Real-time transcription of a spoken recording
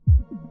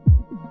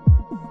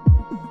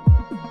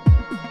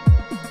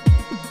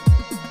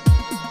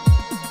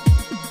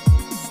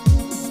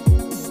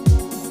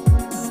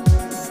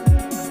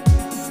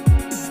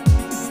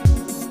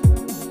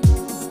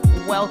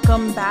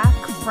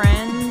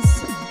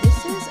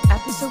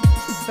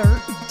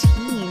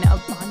13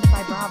 of Bonded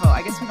by Bravo.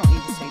 I guess we don't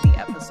need to say the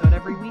episode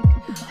every week.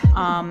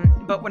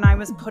 But when I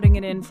was putting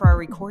it in for our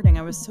recording,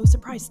 I was so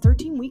surprised.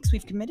 13 weeks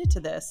we've committed to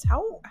this.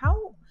 How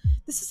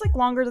this is like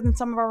longer than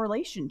some of our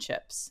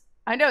relationships.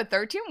 I know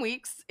 13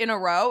 weeks in a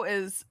row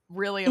is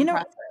really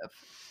impressive.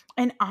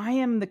 And I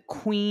am the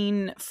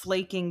queen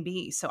flaking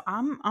bee, so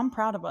I'm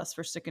proud of us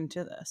for sticking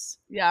to this.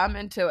 Yeah, I'm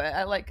into it.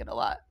 I like it a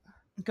lot.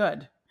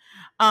 Good.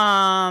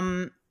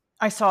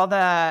 I saw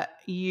that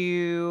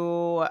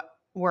you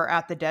were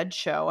at the Dead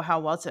show. How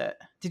was it?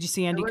 Did you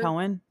see Andy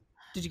Cohen?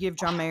 Did you give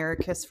John Mayer a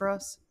kiss for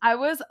us? I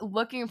was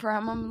looking for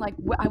him. I'm like,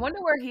 I wonder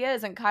where he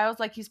is. And Kyle's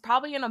like, he's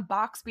probably in a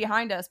box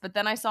behind us. But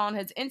then I saw on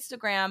his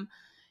Instagram,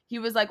 he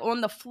was like on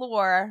the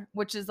floor,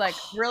 which is like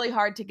really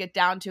hard to get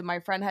down to.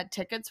 My friend had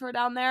tickets for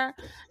down there,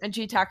 and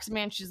she texted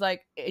me and she's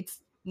like, it's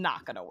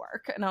not gonna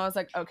work. And I was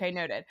like, okay,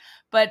 noted.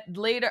 But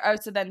later,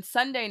 so then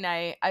Sunday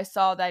night, I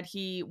saw that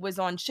he was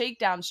on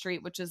Shakedown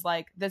Street, which is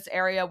like this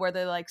area where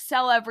they like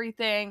sell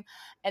everything.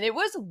 And it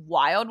was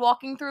wild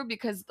walking through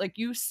because like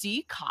you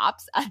see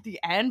cops at the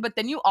end, but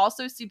then you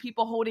also see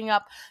people holding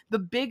up the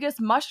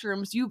biggest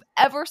mushrooms you've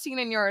ever seen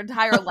in your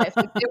entire life.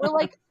 Like they were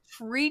like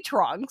tree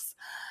trunks.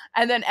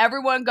 And then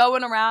everyone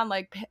going around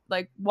like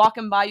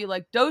walking by you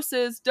like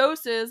doses,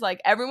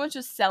 like everyone's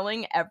just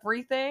selling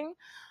everything.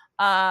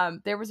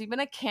 There was even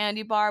a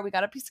candy bar. We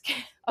got a piece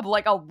of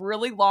like a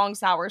really long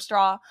sour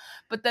straw,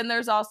 but then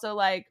there's also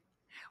like,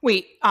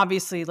 wait,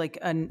 obviously like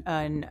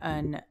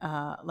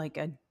like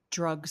a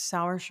drug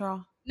sour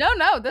straw.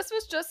 No, this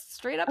was just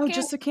straight up. Oh,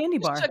 just a candy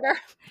bar.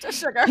 Just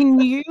sugar. Can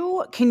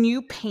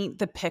you paint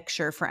the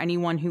picture for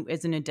anyone who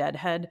isn't a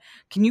Deadhead?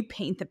 Can you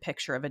paint the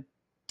picture of a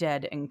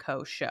Dead &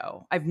 Co.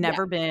 show? I've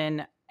never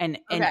been, and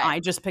I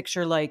just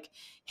picture like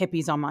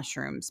hippies on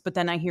mushrooms, but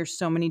then I hear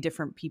so many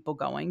different people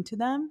going to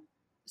them.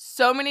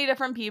 So many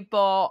different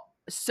people,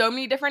 so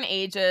many different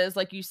ages.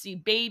 Like you see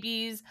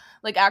babies.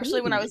 Like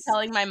actually when I was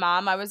telling my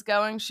mom I was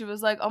going, she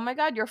was like, oh my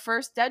God, your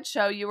first Dead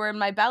show, you were in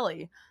my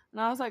belly.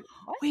 And I was like,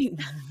 what? Wait,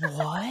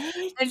 what?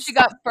 And she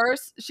got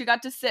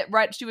to sit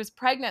right. She was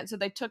pregnant. So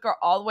they took her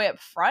all the way up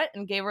front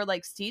and gave her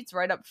like seats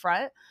right up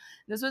front.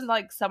 This was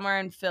like somewhere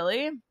in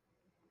Philly.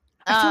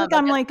 I feel like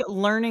I'm like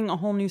learning a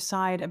whole new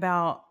side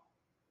about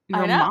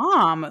your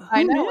mom.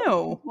 Who knew?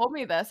 You told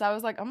me this. I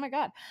was like, oh my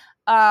God.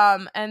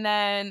 And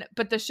then,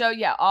 but the show,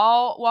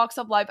 all walks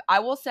of life. I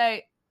will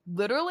say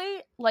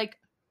literally like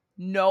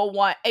no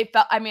one, it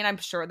felt, I mean, I'm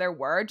sure there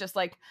were just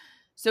like,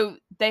 so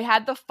they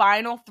had the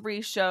final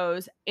 3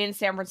 shows in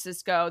San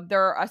Francisco.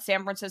 They're a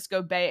San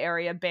Francisco Bay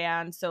Area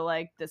band. So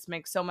like, this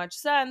makes so much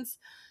sense.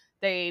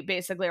 They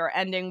basically are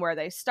ending where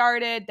they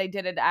started. They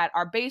did it at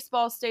our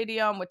baseball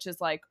stadium, which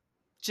is like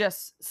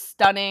just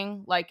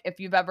stunning. Like if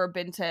you've ever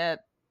been to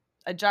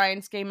a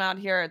Giants game out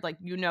here, like,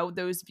 you know,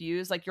 those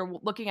views, like you're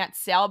looking at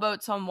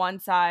sailboats on one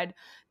side,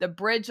 the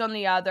bridge on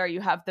the other, you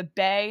have the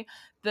bay.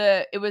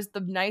 It was the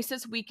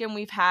nicest weekend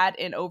we've had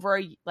in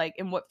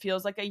in what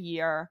feels like a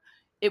year.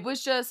 It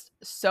was just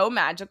so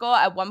magical.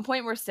 At one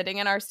point we're sitting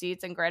in our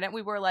seats, and granted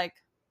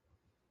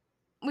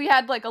we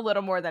had like a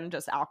little more than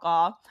just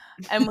alcohol,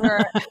 and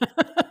we're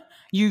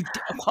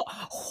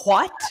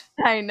what?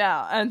 I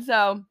know. And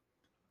so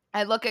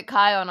I look at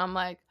Kyle and I'm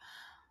like,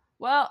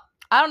 well,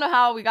 I don't know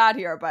how we got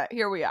here, but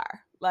here we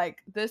are. Like,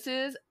 this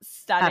is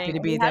stunning. Happy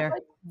to be there. Had,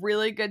 like,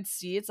 really good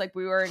seats. Like,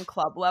 we were in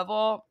club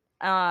level.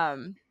 How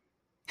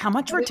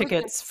much were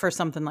tickets for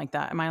something like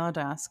that? Am I allowed to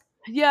ask?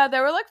 Yeah,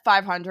 they were like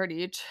 $500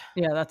 each.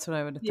 Yeah, that's what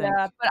I would think.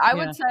 Yeah, but I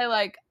would say,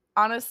 like,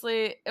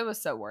 honestly, it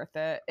was so worth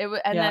it.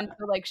 Then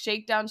for like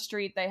Shakedown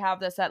Street, they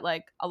have this at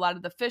like a lot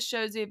of the fish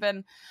shows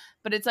even,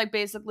 but it's like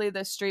basically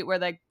this street where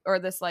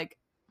this like,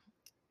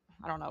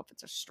 I don't know if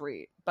it's a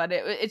street, but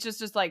it's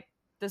just like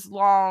this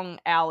long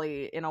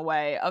alley in a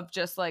way of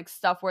just like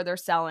stuff where they're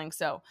selling.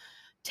 So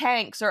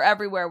tanks are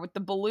everywhere with the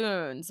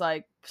balloons,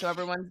 like, so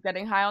everyone's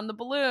getting high on the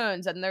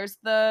balloons. And there's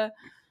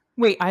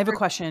wait, I have a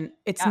question.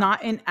 It's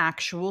not an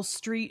actual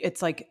street.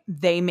 It's like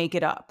they make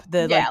it up.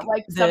 The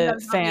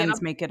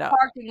fans make it up.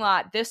 Parking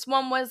lot. This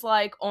one was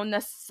like on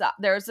the side.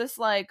 There's this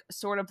like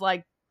sort of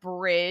like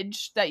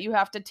bridge that you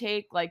have to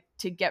take like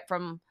to get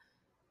from,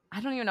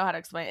 I don't even know how to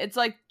explain it. It's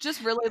like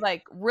just really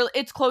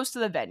it's close to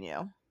the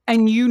venue.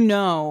 And you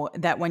know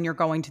that when you're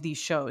going to these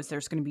shows,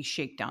 there's going to be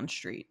Shakedown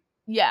Street.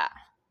 Yeah.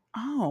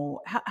 Oh,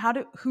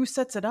 who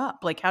sets it up?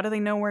 Like, how do they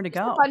know where to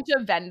go? A bunch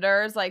of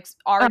vendors, like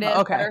artists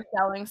that are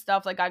selling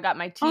stuff. Like, I got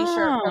my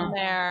t-shirt from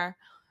there,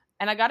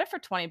 and I got it for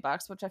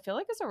 $20, which I feel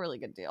like is a really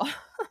good deal.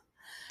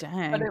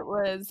 Dang. But it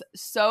was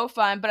so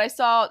fun. But I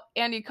saw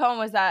Andy Cohen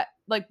was at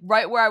like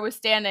right where I was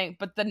standing,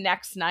 but the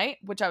next night,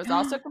 which I was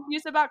also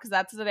confused about because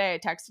that's the day I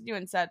texted you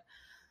and said,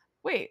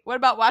 wait, what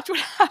about Watch What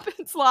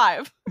Happens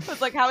Live? I was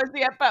like, how is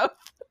he at both?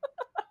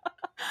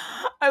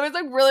 I was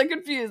like really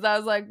confused. I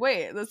was like,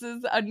 wait, this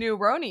is a new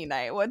RHONY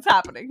night. What's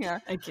happening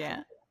here? I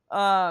can't.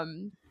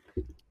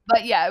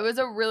 But yeah, it was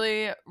a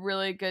really,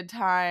 really good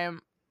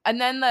time. And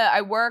then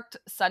I worked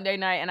Sunday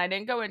night and I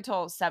didn't go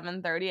until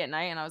 7:30 at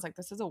night. And I was like,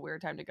 this is a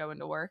weird time to go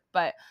into work.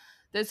 But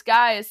this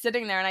guy is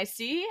sitting there, and I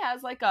see he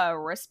has like a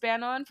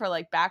wristband on for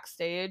like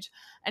backstage.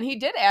 And he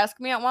did ask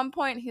me at one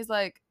point, he's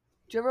like,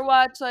 "Do you ever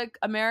watch like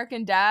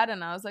American Dad?"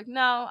 And I was like,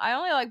 "No, I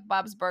only like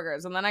Bob's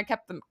Burgers." And then I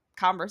kept the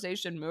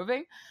conversation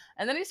moving.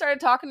 And then he started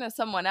talking to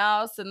someone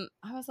else, and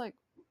I was like,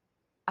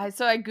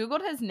 so I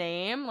Googled his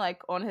name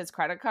like on his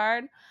credit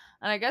card,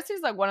 and I guess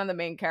he's like one of the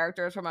main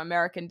characters from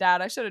American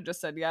Dad. I should have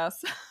just said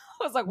yes.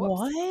 I was like, whoops.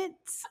 What?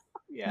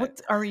 Yeah.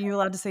 What are you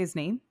allowed to say his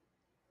name?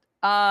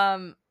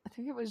 I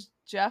think it was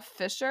Jeff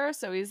Fisher.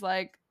 So he's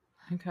like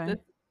this, Okay.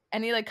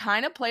 and he like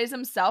kind of plays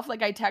himself.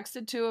 Like I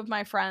texted two of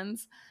my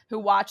friends who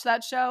watched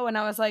that show, and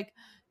I was like,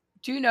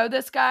 "Do you know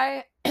this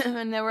guy?"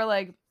 And they were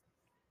like,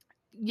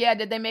 "Yeah."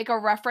 Did they make a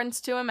reference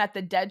to him at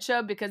the Dead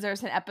show? Because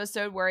there's an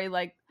episode where he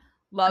like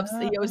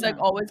he was like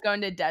Oh, always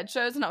going to Dead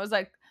shows, and I was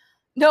like,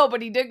 "No,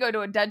 but he did go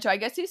to a Dead show." I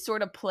guess he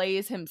sort of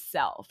plays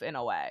himself in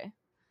a way.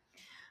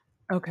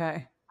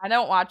 okay. I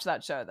don't watch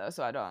that show though,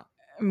 so I don't.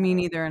 Me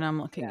neither, and I'm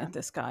looking Yeah. at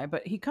this guy,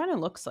 but he kind of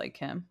looks like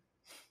him.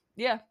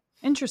 Yeah.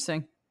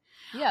 Interesting.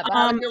 Yeah. But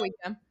how was your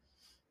weekend?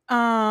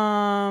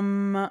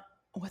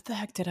 What the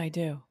heck did I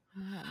do? I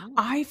don't know.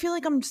 I feel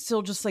like I'm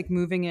still just like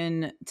moving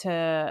in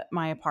to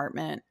my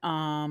apartment.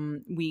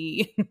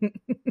 We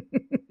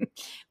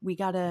we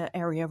got a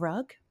area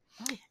rug,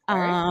 Oh,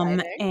 very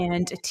exciting.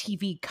 and a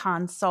TV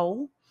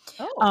console.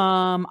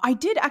 Oh.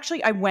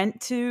 I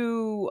went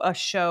to a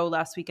show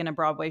last weekend, a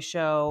Broadway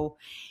show,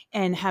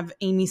 and have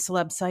Amy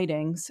Celeb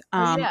sightings.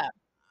 Oh yeah.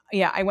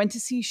 Yeah, I went to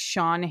see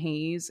Sean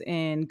Hayes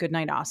in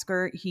Goodnight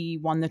Oscar. He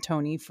won the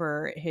Tony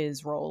for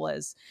his role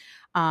as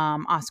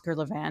Oscar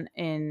Levant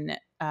in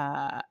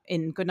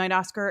Goodnight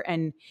Oscar,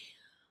 and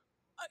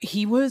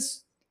he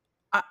was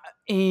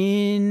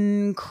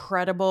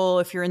incredible.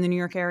 If you're in the New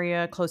York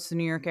area, close to the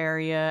New York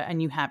area,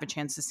 and you have a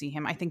chance to see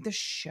him, I think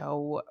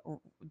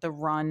the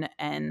run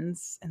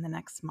ends in the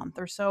next month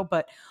or so,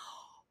 but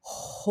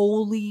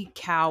holy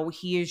cow,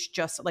 he is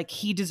just like,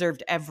 he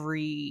deserved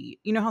every,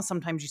 you know how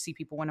sometimes you see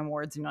people win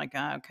awards and you're like,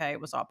 okay,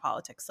 it was all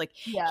politics. Like,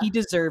 Yeah. he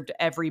deserved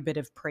every bit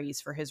of praise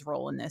for his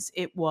role in this.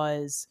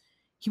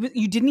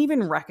 You didn't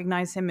even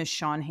recognize him as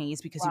Sean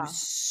Hayes because he Wow. was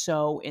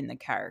so in the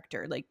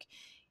character. Like,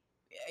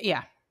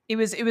 yeah, it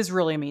was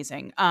really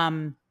amazing.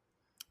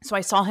 So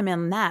I saw him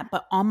in that,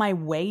 but on my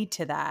way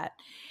to that,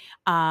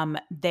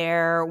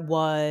 there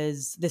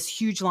was this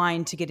huge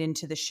line to get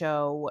into the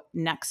show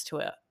next to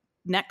it,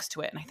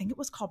 and I think it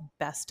was called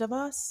Best of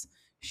Us.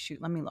 Shoot,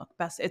 let me look.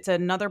 It's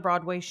another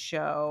Broadway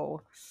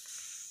show.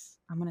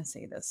 I'm gonna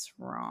say this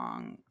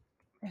wrong.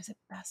 Is it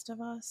Best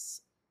of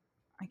Us?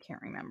 I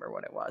can't remember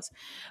what it was,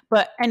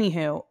 but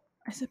anywho,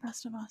 is it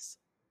Best of Us?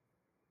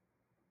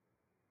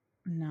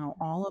 No,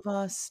 All of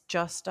Us,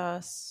 Just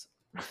Us.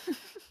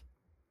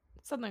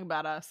 Something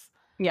about us.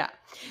 Yeah.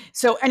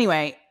 So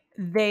anyway,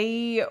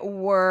 they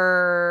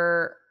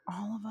were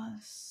All of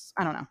Us.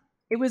 I don't know.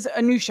 It was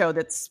a new show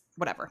that's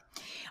whatever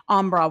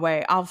on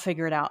Broadway. I'll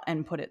figure it out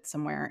and put it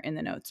somewhere in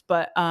the notes.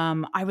 But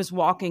I was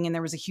walking and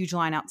there was a huge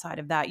line outside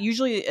of that.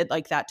 Usually at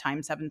like that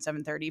time,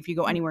 7:30. If you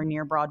go anywhere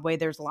near Broadway,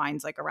 there's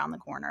lines like around the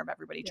corner of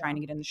everybody trying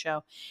to get in the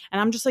show.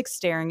 And I'm just like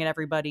staring at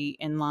everybody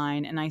in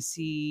line, and I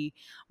see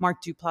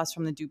Mark Duplass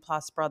from the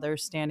Duplass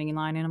brothers standing in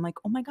line, and I'm like,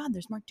 oh my God,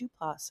 there's Mark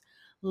Duplass.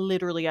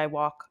 Literally, I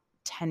walk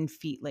 10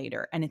 feet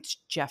later and it's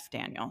Jeff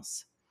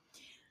Daniels.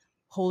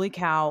 Holy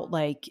cow.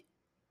 Like,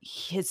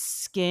 his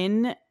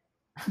skin,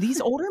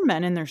 these older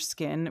men and their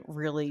skin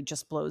really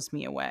just blows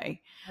me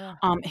away.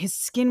 His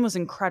skin was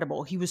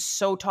incredible. He was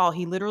so tall.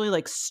 He literally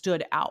like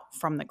stood out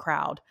from the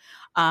crowd.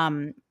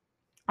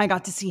 I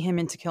got to see him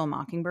in To Kill a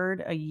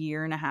Mockingbird a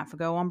year and a half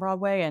ago on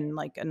Broadway, and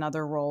like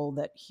another role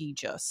that he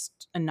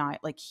just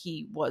like,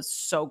 he was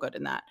so good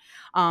in that.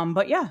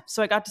 But yeah,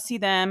 so I got to see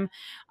them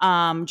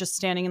just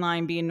standing in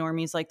line, being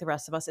normies like the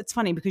rest of us. It's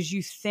funny because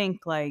you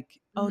think like,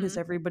 oh, does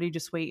everybody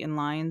just wait in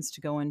lines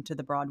to go into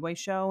the Broadway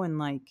show? And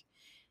like,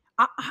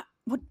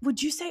 what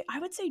would you say? I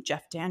would say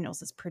Jeff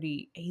Daniels is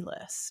pretty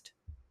A-list.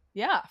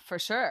 Yeah, for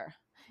sure.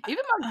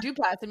 Even Mark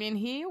Duplass. I mean,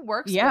 he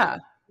works Yeah.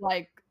 with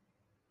like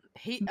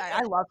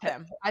I love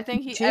him. I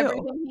think Too.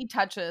 everything he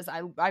touches, I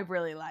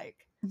really like.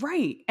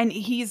 Right. And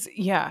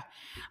yeah.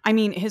 I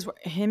mean,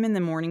 him in the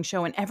morning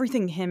show and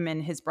everything, him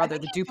and his I brother,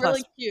 think the he's Duplass,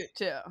 really cute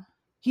too.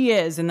 he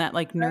is in that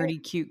like Right?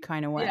 nerdy, cute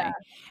kind of way. Yeah.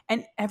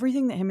 And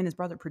everything that him and his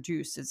brother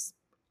produce is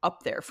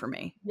up there for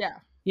me. Yeah.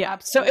 Yeah.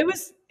 Absolutely.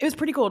 So it was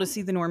pretty cool to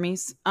see the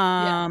normies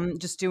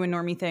just doing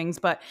normie things.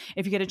 But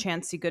if you get a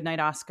chance, see Goodnight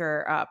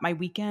Oscar. My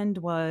weekend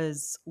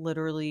was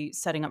literally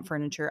setting up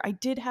furniture. I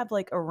did have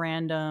like a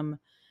random,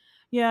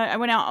 I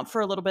went out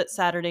for a little bit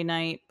Saturday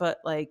night, but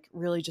like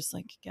really just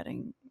like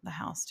getting the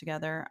house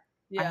together.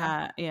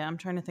 Yeah. I'm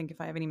trying to think if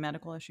I have any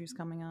medical issues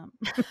coming up.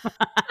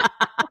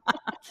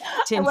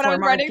 To And when I was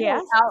inform our writing the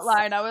guests.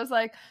 outline, I was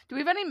like, "Do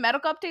we have any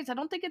medical updates?" I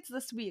don't think it's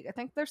this week. I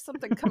think there's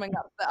something coming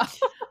up though.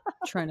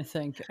 Trying to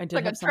think. I did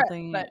Like a have trip,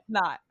 something. but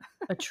not.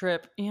 A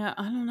trip. Yeah,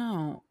 I don't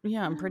know.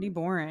 Yeah, I'm pretty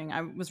boring.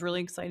 I was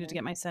really excited to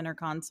get my center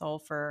console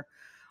for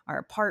our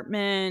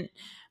apartment.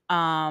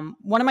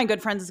 One of my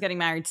good friends is getting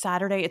married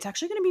Saturday. It's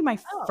actually going to be my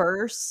Oh.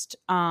 first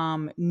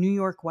New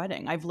York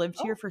wedding. I've lived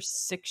here Oh. for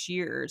 6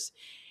 years.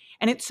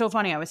 And it's so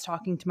funny. I was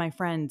talking to my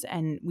friends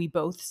and we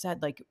both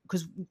said, like,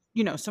 because,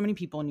 so many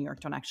people in New York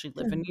don't actually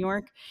live in New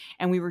York.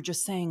 And we were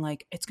just saying,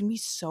 like, it's going to be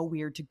so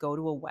weird to go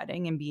to a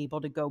wedding and be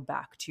able to go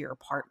back to your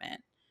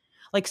apartment.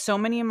 Like, so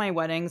many of my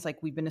weddings,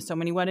 like, we've been to so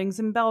many weddings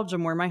in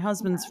Belgium where my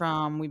husband's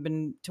from. We've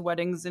been to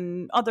weddings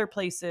in other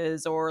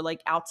places or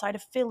like outside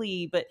of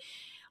Philly. But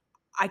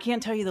I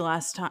can't tell you the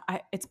last time.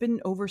 It's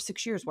been over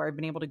 6 years where I've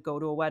been able to go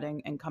to a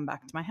wedding and come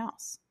back to my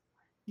house.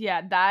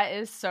 Yeah, that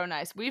is so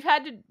nice. We've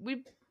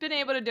been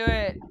able to do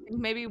it, I think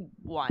maybe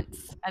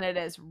once, and it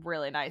is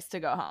really nice to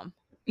go home.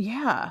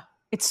 Yeah.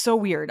 It's so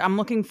weird. I'm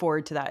looking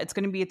forward to that. It's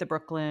going to be at the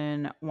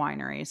Brooklyn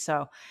Winery.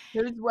 So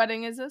Whose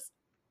wedding is this?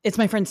 it's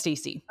my friend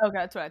Stacy. Okay,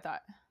 that's what I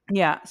thought.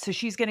 Yeah. So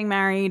she's getting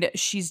married.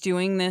 She's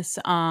doing this.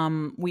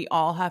 We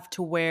all have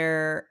to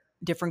wear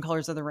different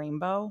colors of the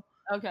rainbow.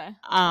 Okay.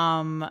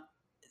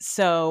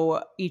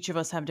 So each of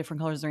us have different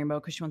colors of the rainbow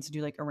because she wants to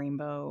do like a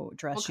rainbow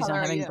dress. What She's color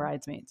not are having you?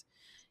 bridesmaids.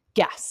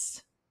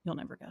 Guess. You'll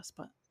never guess,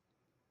 but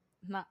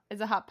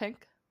Is it hot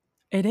pink?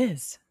 it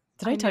is.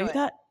 Did I tell knew you it.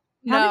 that?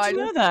 No, How did you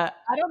know that?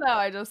 I don't know.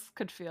 I just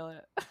could feel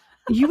it.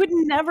 You would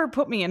never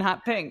put me in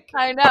hot pink.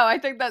 I know. I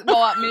think that,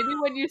 well, maybe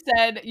when you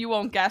said you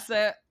won't guess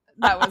it,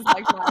 that was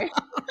like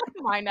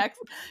my next.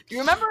 Do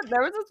you remember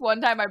there was this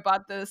one time I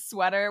bought this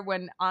sweater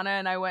when Anna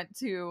and I went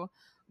to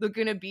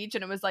Laguna Beach,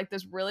 and it was like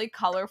this really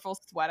colorful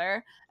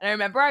sweater. And I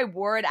remember I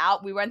wore it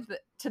out. We went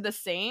to the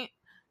Saint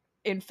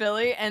in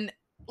Philly, and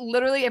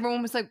literally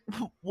everyone was like,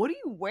 "What are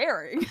you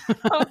wearing?"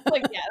 I was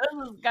like, "Yeah,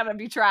 this is gonna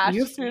be trash."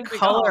 You have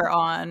color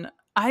on.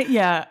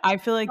 I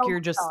feel like you're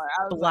just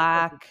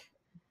black. Like,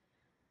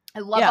 I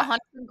love a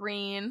Hunter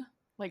green.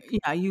 Like,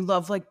 yeah, you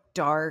love like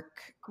dark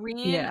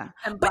green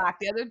and black.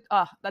 The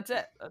other, that's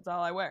it. That's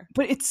all I wear.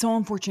 But it's so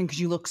unfortunate because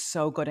you look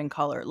so good in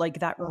color. Like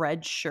that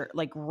red shirt,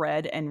 like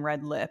red and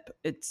red lip.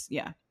 It's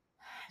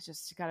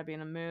Just gotta be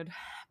in a mood.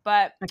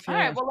 But all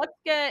right, well, let's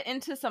get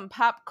into some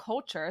pop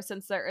culture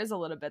since there is a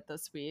little bit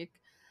this week.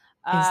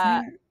 Is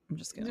there? I'm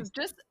just kidding.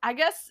 I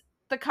guess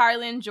the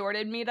Kylie and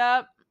Jordan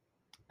meetup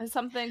is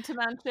something to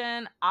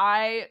mention.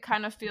 I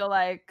kind of feel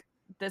like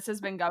this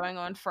has been going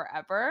on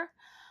forever.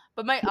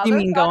 But my what do you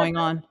mean going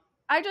on?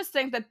 I just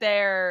think that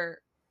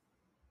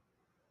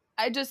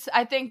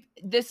I think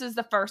this is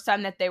the first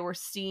time that they were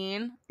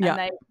seen, and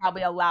they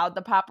probably allowed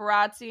the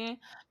paparazzi,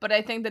 but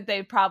I think that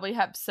they probably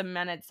have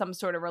cemented some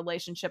sort of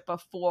relationship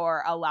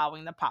before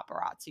allowing the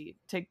paparazzi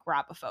to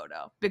grab a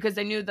photo because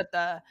they knew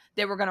that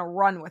they were going to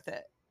run with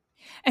it.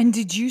 And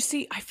did you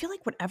see, I feel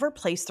like whatever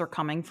place they're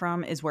coming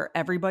from is where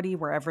everybody,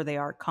 wherever they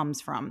are,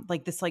 comes from.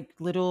 Like this like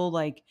little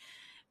like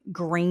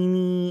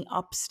grainy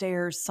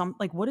upstairs,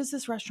 what is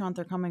this restaurant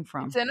they're coming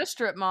from? It's in a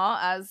strip mall,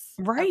 as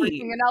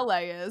everything in LA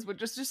is,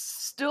 which is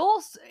just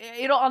still,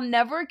 I'll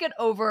never get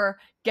over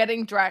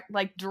getting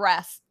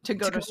dressed to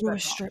go to a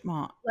strip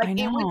mall. Like, I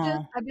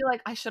know. I'd be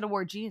like, I should have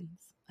wore jeans.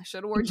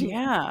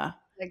 Yeah.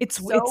 Like, it's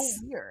so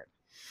weird.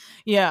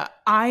 Yeah.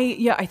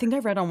 I think I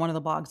read on one of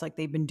the blogs, like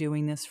they've been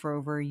doing this for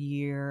over a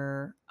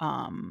year.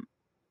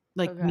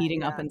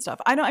 Meeting up and stuff.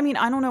 I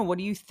don't know. What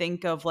do you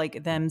think of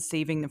like them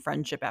saving the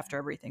friendship after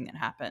everything that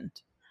happened?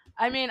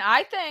 I mean,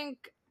 I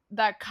think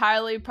that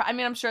Kylie,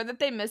 I'm sure that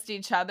they missed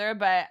each other,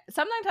 but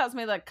something tells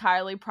me that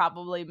Kylie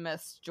probably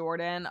missed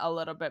Jordan a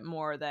little bit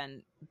more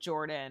than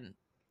Jordan.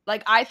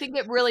 Like, I think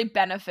it really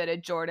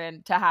benefited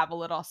Jordan to have a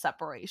little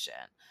separation.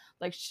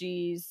 Like,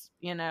 she's,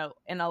 in a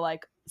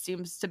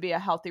seems to be a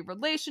healthy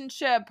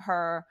relationship.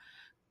 Her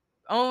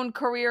own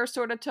career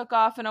sort of took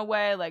off in a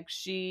way. Like,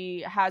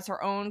 she has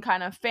her own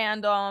kind of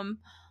fandom.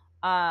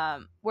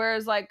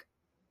 Whereas like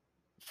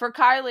for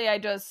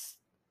Kylie,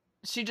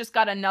 she just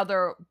got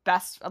another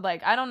best,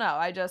 like, I don't know.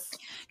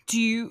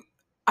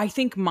 I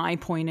think my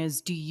point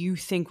is, do you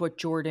think what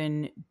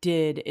Jordan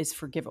did is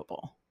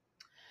forgivable?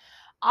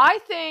 I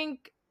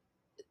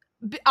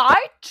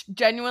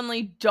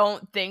genuinely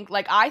don't think,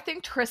 I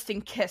think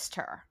Tristan kissed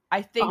her.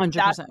 I think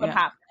that's what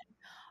happened.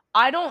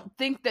 I don't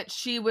think that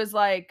she was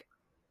like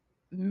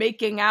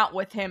making out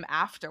with him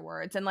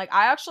afterwards. And like,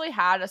 I actually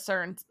had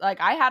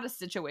I had a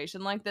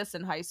situation like this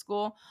in high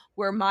school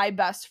where my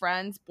best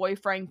friend's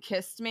boyfriend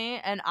kissed me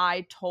and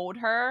I told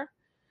her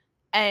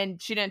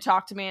and she didn't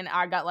talk to me and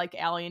I got like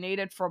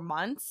alienated for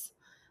months.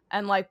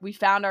 And like, we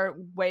found our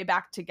way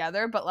back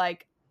together, but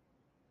like,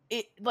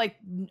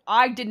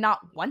 I did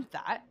not want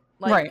that.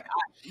 Like, right.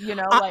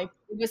 It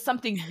was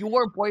something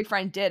your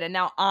boyfriend did and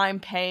now I'm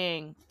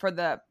paying for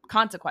the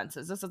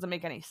consequences. This doesn't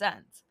make any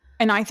sense.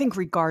 And I think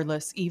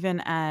regardless,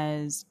 even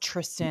as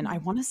Tristan, I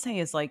want to say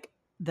is like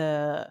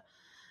the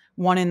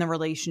one in the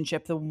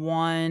relationship, the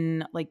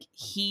one like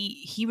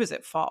he was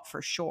at fault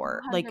for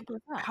sure. 100%. Like,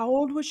 how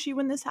old was she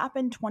when this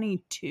happened?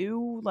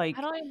 22? Like,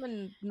 I don't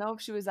even know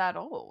if she was that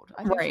old.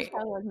 I think she was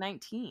probably like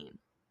 19.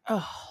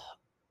 Oh,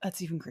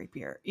 that's even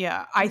creepier.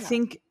 Yeah, I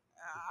think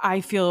I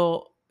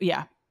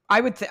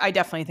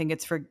definitely think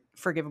it's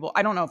forgivable.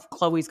 I don't know if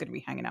Chloe's going to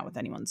be hanging out with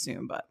anyone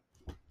soon, but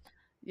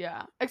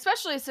yeah,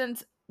 especially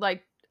since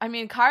like I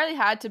mean, Kylie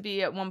had to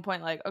be at one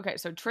point like, okay,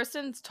 so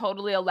Tristan's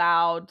totally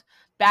allowed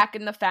back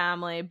in the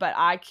family, but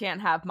I can't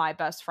have my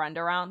best friend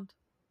around,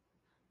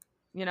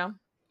 you know?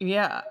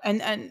 Yeah. And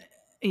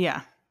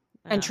yeah.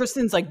 And Yeah.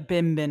 Tristan's like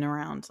been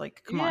around.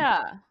 Like, come on.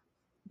 Yeah.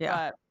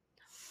 Yeah.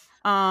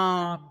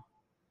 But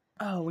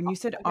Oh, when you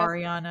said I guess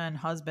Ariana and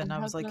husband, and I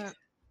was like, husband,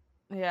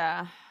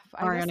 yeah.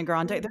 I guess Ariana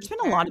Grande. There's been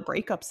a lot of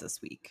breakups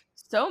this week.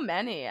 so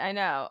many, I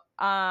know.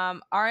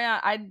 Ariana,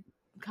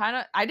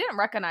 I didn't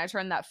recognize her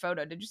in that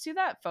photo. Did you see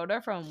that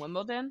photo from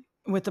Wimbledon?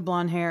 With the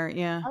blonde hair,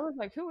 yeah. I was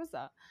like, who was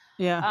that?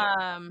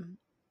 Yeah.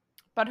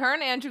 But her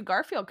and Andrew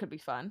Garfield could be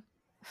fun.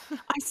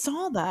 I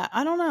saw that.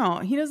 I don't know.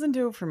 He doesn't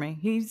do it for me.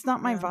 He's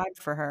not my Yeah. vibe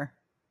for her.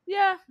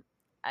 Yeah.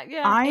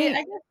 Yeah. I I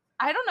guess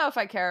I don't know if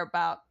I care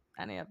about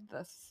any of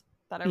this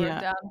that I wrote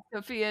yeah. down.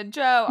 Sophia,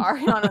 Joe,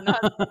 Ariana, and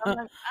husband. I'm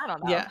like, I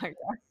don't know. Yeah.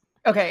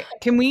 Okay.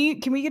 Can we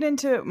get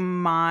into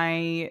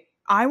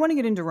I want to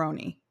get into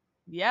RHONY.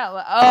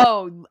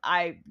 Yeah.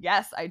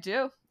 Yes, I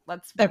do.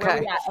 Let's where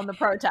Okay. we at on the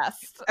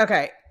protest.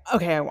 Okay.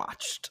 Okay, I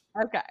watched.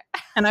 Okay.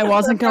 And I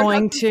wasn't The protest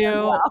going is going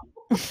to well.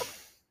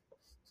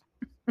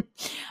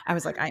 I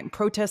was like, I am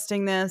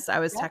protesting this. I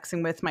was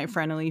texting with my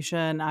friend Alicia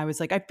and I was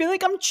like, I feel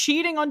like I'm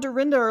cheating on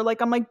Dorinda, or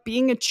like I'm like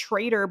being a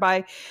traitor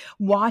by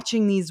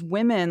watching these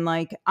women.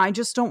 Like, I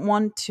just don't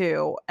want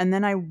to. And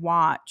then I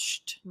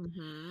watched.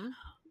 Mm-hmm.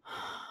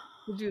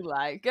 Did you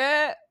like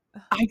it?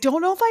 I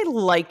don't know if I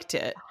liked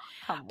it,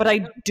 but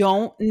I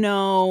don't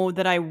know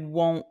that I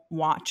won't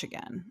watch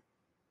again.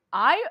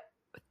 I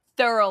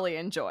thoroughly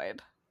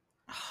enjoyed.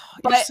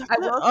 But I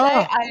will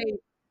say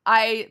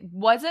I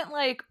wasn't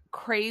like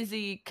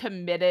crazy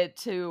committed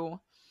to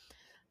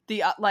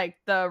the like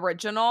the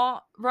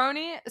original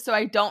RHONY, so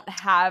I don't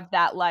have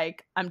that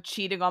like I'm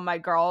cheating on my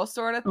girl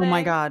sort of thing. Oh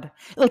my God.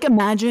 Like,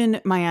 imagine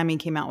Miami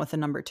came out with a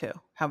number 2.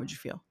 How would you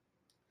feel?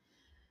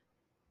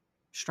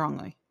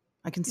 Strongly.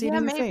 I can see it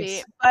in your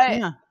face. But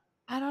yeah.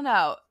 I don't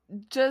know.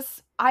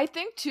 Just I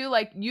think too,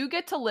 like you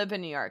get to live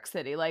in New York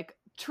City, like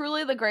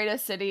truly the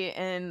greatest city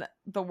in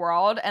the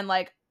world. And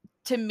like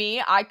to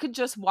me, I could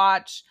just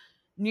watch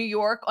New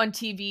York on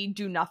TV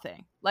do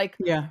nothing. Like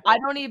I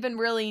don't even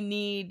really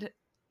need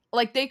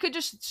like they could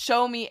just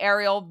show me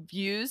aerial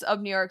views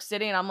of New York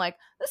City and I'm like,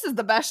 this is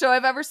the best show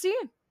I've ever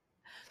seen.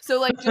 So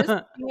like just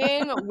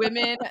seeing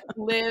women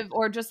live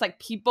or just like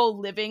people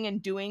living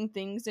and doing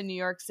things in New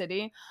York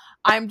City,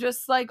 I'm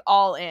just like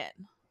all in.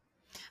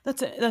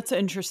 That's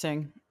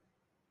interesting.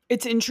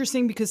 It's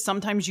interesting because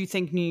sometimes you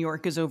think New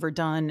York is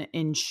overdone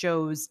in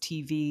shows,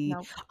 TV.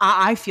 Nope.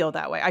 I feel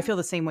that way. I feel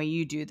the same way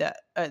you do, that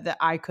that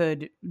I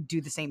could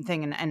do the same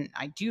thing, and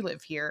I do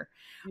live here.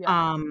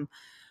 Yeah.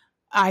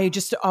 I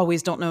just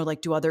always don't know,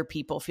 like, do other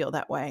people feel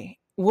that way?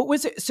 What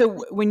was it?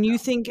 So when you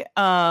think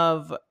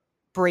of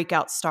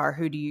breakout star,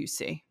 who do you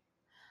see?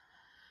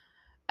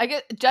 I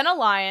get Jenna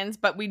Lyons,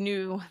 but we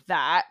knew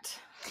that.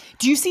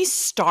 Do you see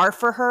star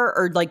for her,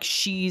 or like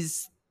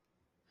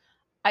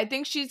I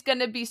think she's going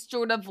to be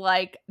sort of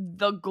like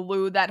the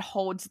glue that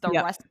holds the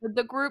rest of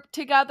the group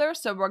together.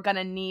 So we're going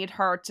to need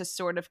her to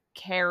sort of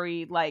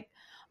carry like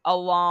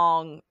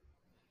along,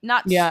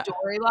 not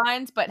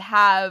storylines, but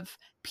have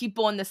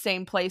people in the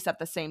same place at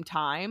the same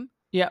time.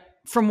 Yeah.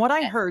 From what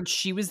I heard,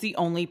 she was the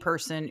only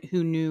person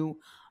who knew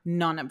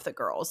none of the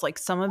girls. Like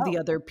some of the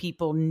other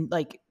people,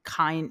 like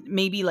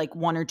maybe like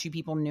 1 or 2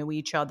 people knew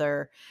each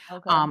other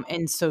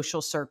in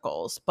social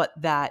circles, but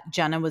that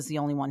Jenna was the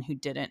only one who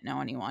didn't know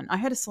anyone. I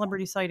had a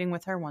celebrity sighting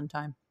with her one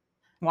time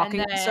walking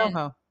in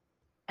Soho.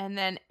 And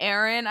then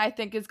Erin, I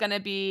think, is going to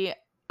be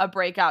a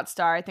breakout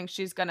star. I think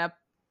she's going to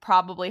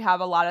probably have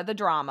a lot of the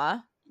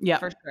drama. Yeah,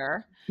 for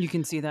sure. You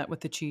can see that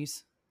with the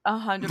cheese.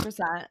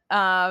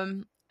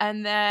 100%.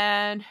 And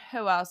then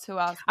who else?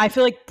 I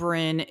feel like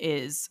Bryn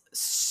is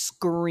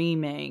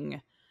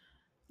screaming,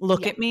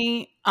 look at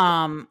me.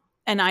 And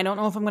I don't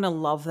know if I'm going to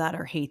love that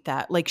or hate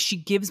that. Like, she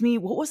gives me,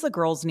 what was the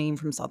girl's name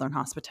from Southern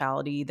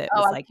Hospitality that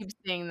was like, I keep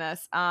seeing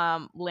this.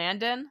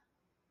 Landon?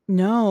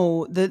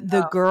 No,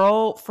 the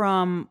girl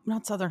from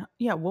not Southern.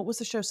 Yeah. What was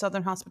the show?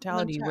 Southern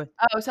Hospitality with.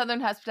 Oh, Southern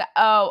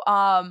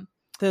Hospitality.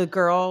 The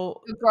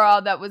girl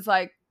that was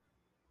like,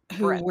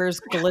 who wears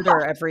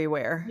glitter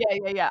everywhere.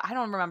 Yeah. I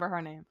don't remember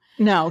her name.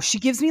 No, she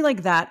gives me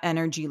like that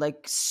energy, like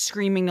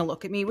screaming to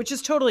look at me, which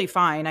is totally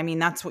fine. I mean,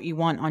 that's what you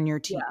want on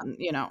your TV. Yeah.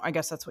 You know, I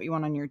guess that's what you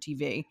want on your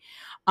TV.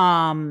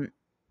 And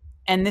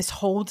this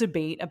whole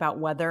debate about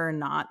whether or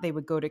not they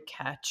would go to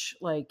Catch,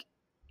 like,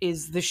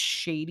 is the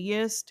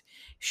shadiest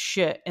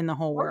shit in the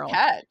whole world.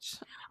 Catch.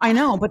 I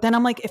know, but then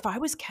I'm like, if I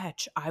was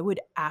Catch, I would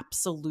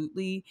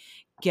absolutely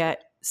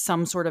get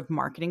some sort of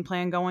marketing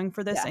plan going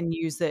for this and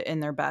use it in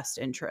their best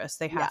interest.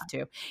 They have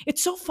to.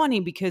 It's so funny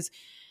because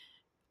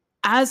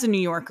as a New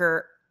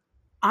Yorker,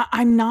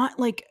 I'm not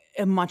like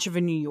much of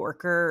a New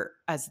Yorker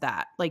as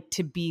that. Like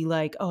to be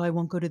like, oh, I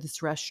won't go to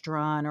this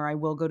restaurant or I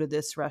will go to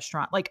this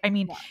restaurant. Like, I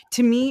mean,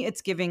 to me,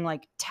 it's giving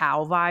like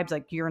Tao vibes.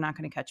 Like you're not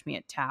going to catch me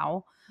at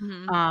Tao.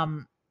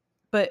 Mm-hmm.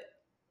 But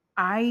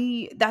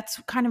That's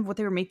kind of what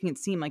they were making it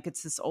seem like.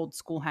 It's this old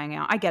school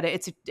hangout. I get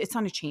it. It's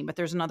not a chain, but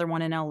there's another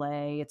one in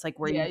LA. It's like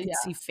where Yeah, you could yeah.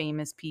 see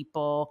famous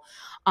people.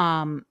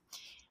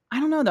 I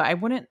don't know though. I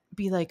wouldn't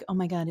be like, oh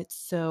my God, it's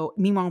so.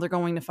 Meanwhile, they're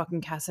going to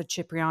fucking Casa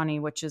Cipriani,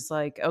 which is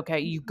like, okay,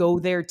 you go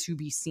there to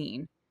be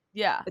seen.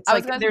 Yeah. It's I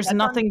was like gonna say there's that's on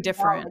nothing TV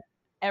different. like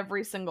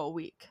every single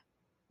week.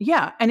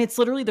 Yeah, and it's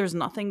literally there's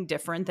nothing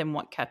different than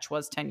what Catch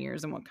was 10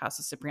 years and what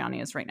Casa Cipriani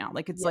is right now.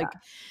 Like it's Yeah. like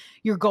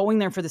you're going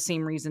there for the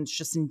same reasons,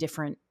 just in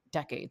different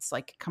decades.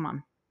 Like, come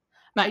on.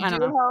 I I do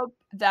don't know. hope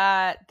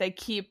that they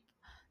keep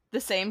the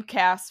same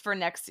cast for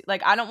next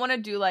like I don't want to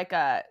do like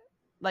a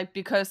like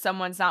because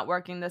someone's not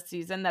working this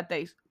season that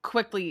they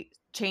quickly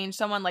change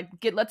someone like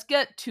let's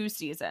get 2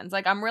 seasons.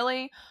 Like I'm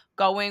really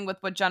going with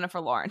what Jennifer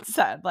Lawrence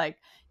said. Like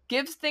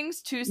gives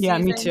things two Yeah,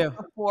 me seasons too.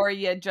 before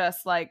you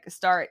just like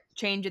start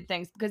changing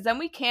things because then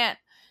we can't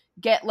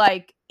get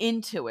like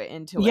into it.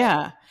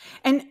 Yeah.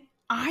 And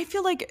I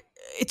feel like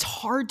it's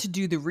hard to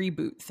do the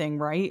reboot thing,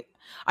 right?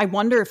 I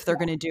wonder if they're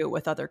going to do it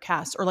with other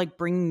casts or like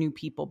bring new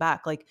people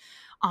back. Like,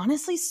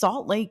 honestly,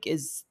 Salt Lake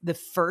is the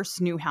first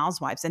new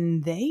Housewives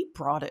and they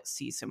brought it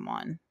season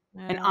 1.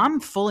 And Yeah. I'm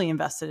fully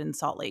invested in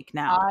Salt Lake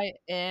now. I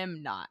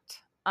am not.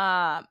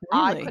 I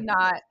could Really?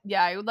 not.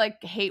 Yeah, I would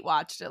like hate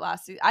watched it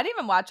last season. I didn't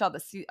even watch all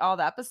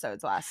the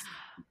episodes last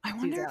I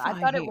wonder season. if I I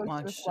thought it hate was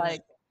just watched it.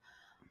 like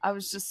I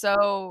was just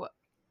so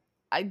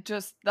I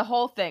just the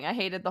whole thing. I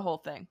hated the whole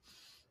thing.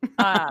 Tell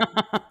us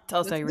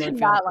how Just you really did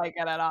feel. not like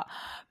it at all.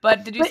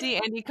 But did you But see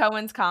Andy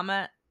Cohen's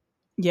comment?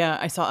 yeah,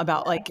 I saw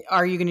about Yeah, like,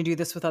 are you going to do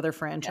this with other yeah,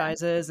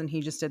 franchises? And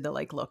he just did the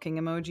like looking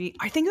emoji.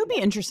 I think it would be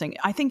interesting.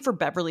 I think for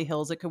Beverly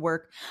Hills, it could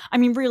work. I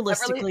mean, Beverly.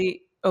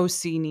 realistically,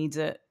 OC needs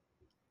it.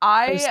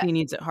 I OC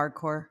needs it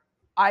hardcore.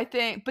 I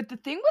think, but the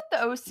thing with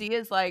the OC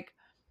is like,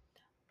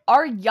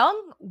 are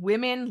young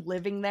women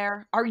living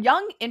there? Are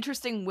young,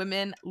 interesting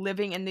women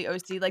living in the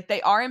OC? Like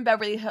they are in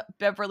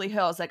Beverly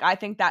Hills. Like I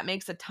think that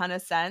makes a ton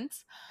of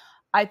sense.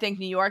 I think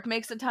New York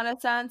makes a ton of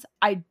sense.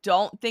 I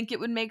don't think it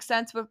would make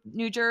sense with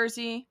New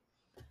Jersey.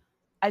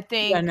 I Yeah,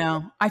 think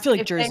no, I feel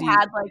like if they Jersey.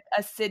 had like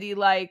a city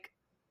like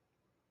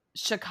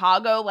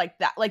Chicago, like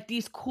that, like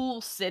these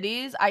cool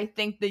cities, I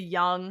think the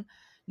young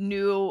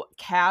new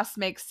cast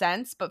makes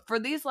sense. But for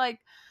these like,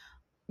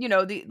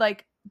 the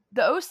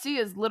OC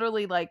is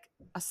literally like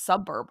a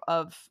suburb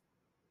of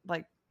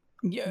like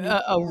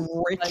Yeah,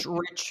 Newport. rich, Like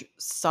rich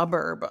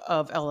suburb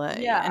of LA.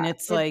 yeah, And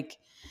it's it's like,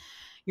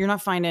 you're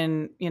not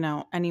finding,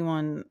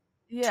 anyone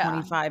yeah.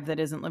 25 that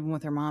isn't living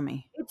with their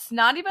mommy. It's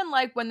not even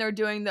like when they're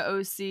doing the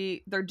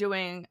OC, they're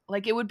doing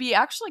like it would be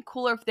actually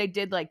cooler if they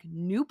did like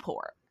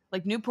Newport,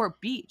 like Newport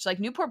Beach. Like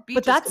Newport But Beach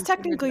is that's considered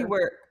technically the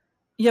where,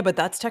 yeah, but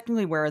that's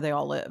technically where they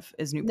all live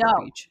is Newport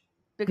no, Beach.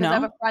 because I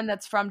have No? a friend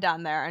that's from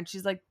down there and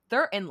she's like,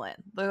 they're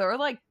inland. They're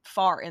like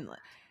far inland.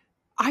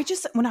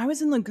 When I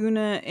was in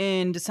Laguna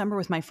in December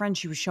with my friend,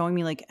 she was showing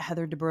me like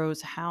Heather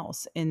Dubrow's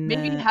house in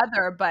Maybe the,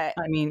 Heather, but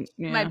I mean, she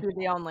yeah. might be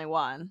the only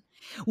one.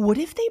 What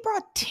if they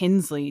brought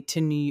Tinsley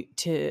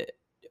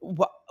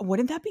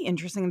wouldn't that be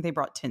interesting if they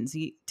brought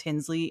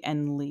Tinsley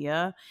and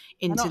Leah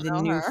I into don't the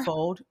know new her.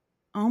 fold?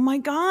 Oh my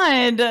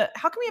God.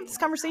 How can we have this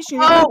conversation?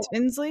 You don't know Oh,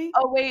 Tinsley?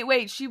 oh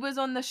wait. She was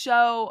on the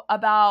show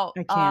about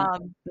I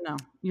can't. No,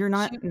 you're she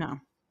not. No.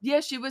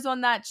 yeah, she was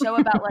on that show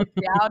about like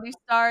reality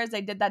stars.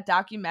 They did that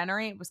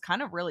documentary. It was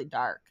kind of really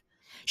dark.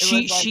 It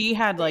was like She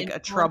had the like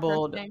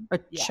influencer thing. a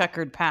Yeah,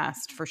 checkered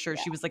past for sure.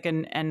 yeah. She was like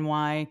an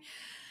NY,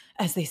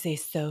 as they say,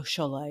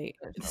 socialite.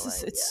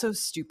 Socialite, It's yeah. so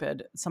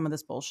stupid, some of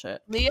this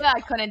bullshit. Leah,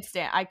 I can't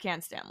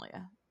stand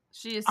Leah.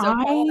 She is so I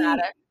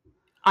problematic.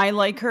 I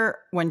like her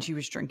when she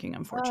was drinking,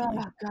 unfortunately.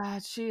 Oh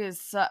god, she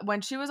is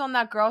when she was on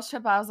that girls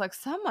trip, I was like,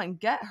 someone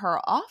get her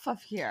off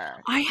of here.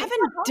 I Take haven't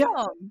her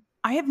home.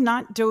 I have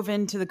not dove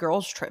into the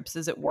girls' trips.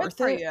 Is it Good worth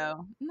for it?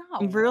 you.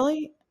 No.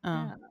 Really?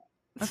 Oh,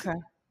 Yeah. okay.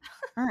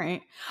 All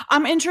right.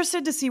 I'm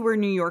interested to see where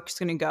New York's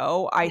going to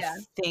go. I Yeah.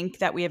 think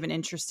that we have an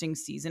interesting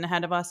season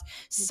ahead of us. Me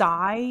too.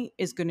 Sai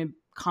is going to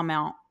come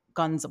out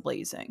guns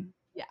a-blazing.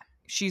 Yeah.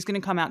 She's going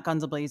to come out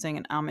guns a-blazing,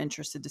 and I'm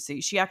interested to see.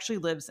 She actually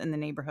lives in the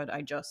neighborhood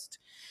I just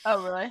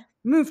Oh, really?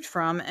 moved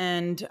from,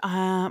 and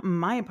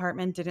my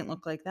apartment didn't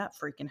look like that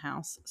freaking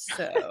house.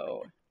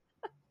 So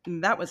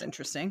that was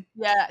interesting.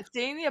 Yeah,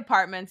 seeing the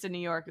apartments in New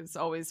York is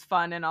always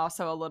fun and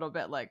also a little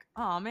bit like,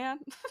 oh man,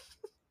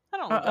 I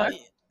don't live there.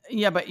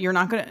 Yeah, but you're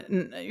not gonna.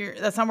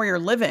 That's not where you're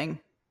living.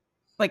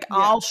 Like, Yeah.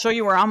 I'll show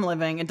you where I'm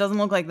living. It doesn't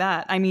look like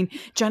that. I mean,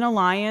 Jenna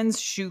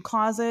Lyons' shoe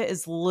closet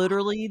is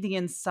literally the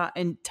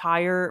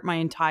my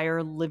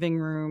entire living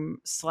room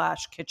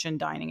 / kitchen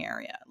dining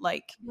area.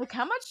 Like, Like,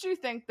 how much do you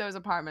think those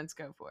apartments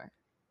go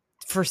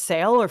for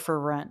sale or for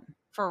rent?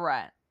 for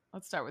rent?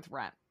 Let's start with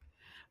rent.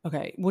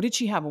 Okay, what did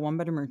she have? A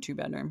 1-bedroom or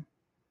 2-bedroom?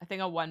 I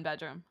think a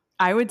 1-bedroom.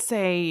 I would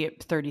say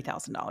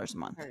 $30,000 a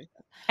month. You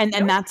And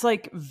know, that's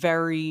like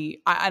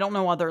very. I don't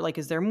know other like.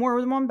 Is there more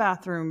than 1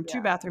 bathroom, 2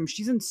 yeah. bathrooms?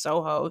 She's in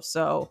Soho,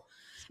 so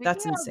Speaking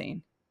that's of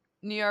insane.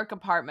 New York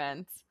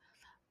apartments,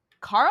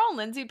 Carl and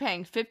Lindsay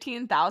paying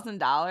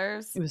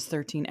 $15,000. It was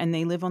 13, and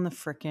they live on the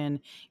frickin'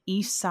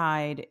 east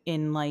side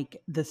in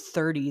like the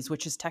 30s,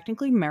 which is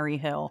technically Murray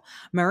Hill.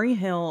 Murray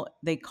Hill,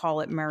 they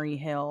call it Murray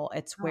Hill.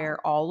 It's Oh, where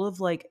all of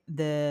like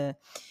the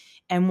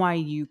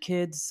NYU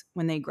kids,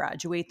 when they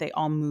graduate, they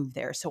all move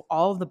there. So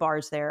all of the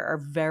bars there are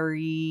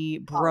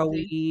very college.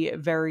 bro-y,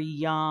 very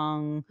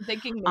young. I'm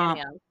thinking Um,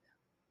 Maniac.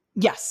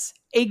 yes,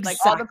 Like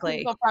all the exactly.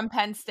 people from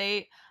Penn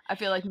State, I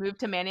feel like moved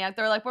to Maniac.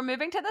 They're like, we're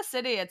moving to the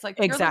city. It's like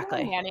you're living in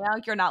Exactly.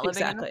 Maniac, you're not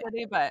living in the Exactly.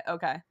 city, but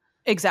okay.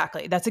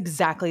 Exactly. That's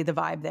exactly the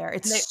vibe there.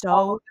 It's And they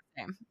all so look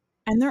the same.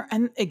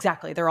 and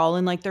exactly. They're all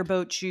in like their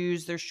boat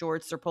shoes, their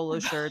shorts, their polo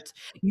shirts.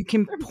 You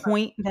can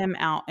point them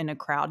out in a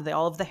crowd. They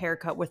all have the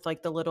haircut with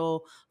like the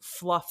little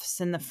fluffs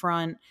in the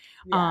front.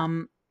 Yeah.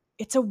 Um,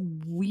 it's a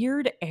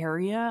weird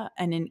area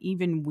and an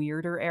even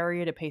weirder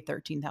area to pay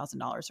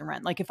 $13,000 in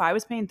rent. Like if I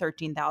was paying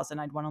 13,000,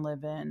 I'd want to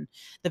live in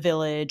the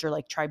Village or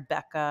like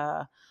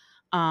Tribeca.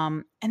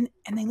 And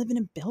they live in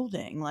a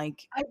building.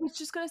 Like, I was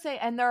just gonna say,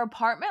 and their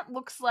apartment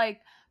looks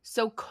like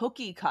so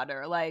cookie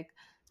cutter. Like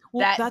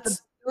well, that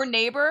that's your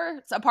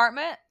neighbor's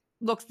apartment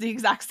looks the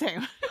exact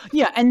same.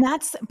 yeah,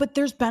 but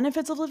there's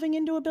benefits of living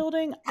into a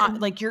building.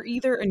 Like you're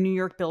either a New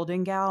York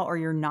building gal or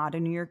you're not a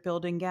New York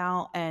building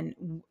gal, and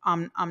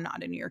I'm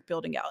not a New York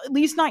building gal. At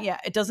least not yet.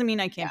 It doesn't mean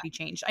I Yeah, can't be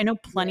changed. I know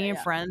yeah, plenty of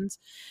yeah. friends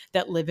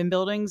that live in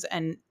buildings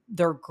and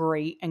they're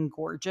great and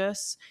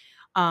gorgeous.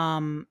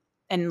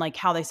 And like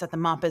how they set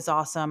them up is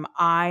awesome.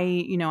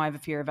 I have a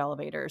fear of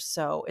elevators,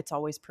 so it's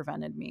always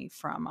prevented me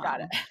from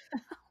Got it. I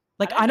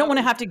like didn't I know don't it want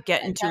to was have to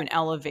get that into intense. an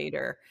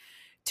elevator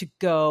to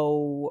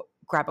go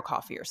grab a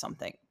coffee or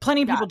something.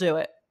 Plenty of Got people do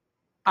it.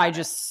 I got it.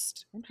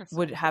 just would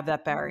Interesting. have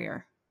that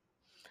barrier.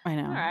 I All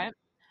know. right.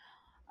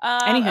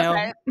 Okay.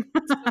 Anywho,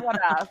 So what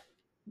else?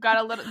 Got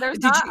a little. There's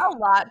did not you a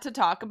lot to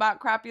talk about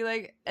Crappy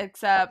Lake,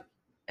 except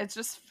it's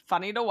just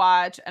funny to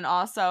watch, and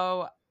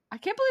also I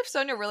can't believe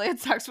Sonia really had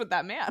sex with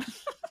that man.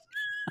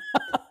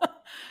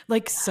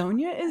 like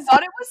Sonia I is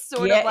thought it was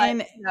sort of like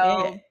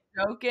getting it.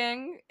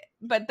 joking,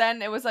 but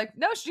then it was like,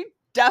 no, she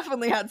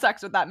definitely had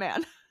sex with that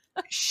man.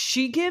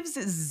 She gives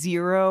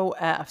 0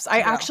 Fs.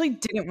 I Zero. actually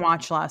didn't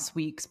watch last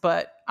week's,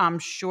 but I'm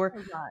sure.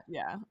 Was not.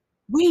 Yeah.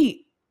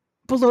 Wait,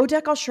 Below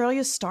Deck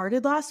Australia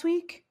started last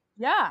week?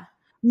 Yeah.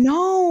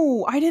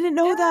 No, I didn't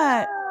know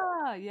that.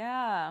 Yeah.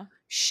 Yeah. I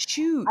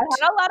Shoot.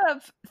 had a lot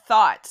of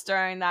thoughts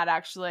during that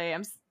actually.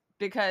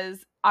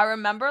 Because I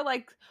remember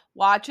like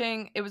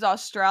watching it was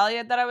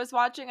Australia that I was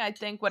watching. I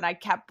think when I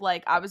kept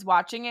like I was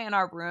watching it in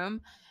our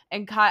room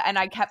and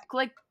I kept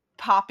like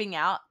popping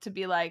out to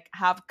be like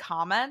have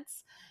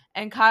comments.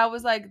 And Kyle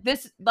was like,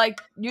 "This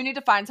like you need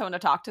to find someone to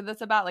talk to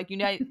this about. Like you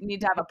need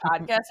to have a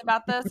podcast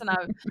about this." And I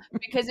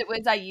because it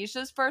was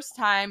Aisha's first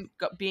time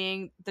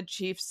being the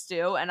chief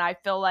stew, and I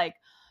feel like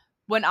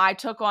when I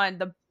took on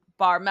the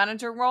bar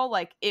manager role,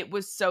 like it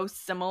was so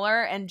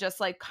similar and just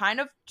like kind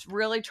of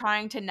really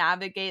trying to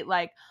navigate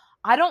like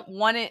I don't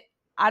want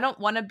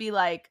to be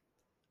like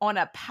on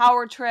a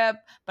power trip,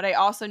 but I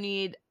also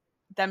need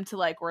them to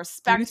like Do you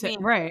respect think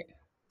me. right?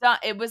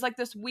 It was like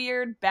this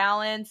weird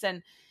balance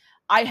and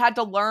I had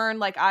to learn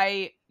like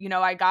I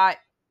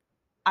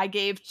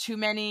gave too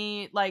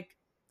many like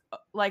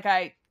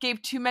I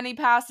gave too many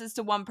passes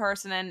to one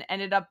person and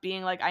ended up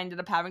being like I ended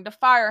up having to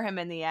fire him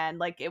in the end.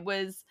 Like it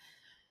was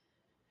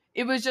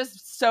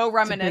just so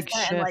It's a big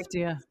reminiscent and like shift,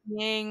 yeah.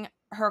 seeing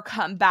her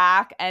come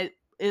back and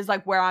is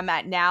like where I'm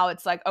at now.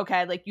 It's like,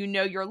 okay, like you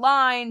know your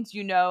lines,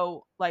 you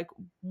know like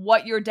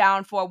what you're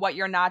down for, what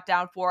you're not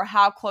down for,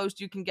 how close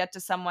you can get to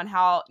someone,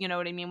 how you know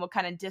what I mean, what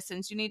kind of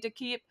distance you need to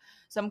keep.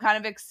 So I'm kind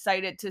of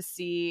excited to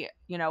see,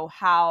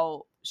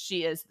 how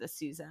she is this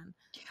season.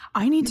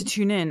 I need to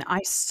tune in.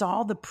 I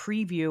saw the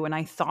preview and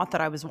I thought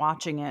that I was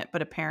watching it,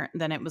 but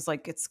then it was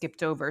like it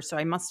skipped over. So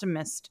I must have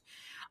missed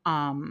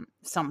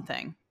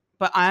something.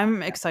 But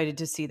I'm excited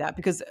to see that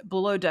because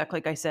Below Deck,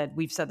 like I said,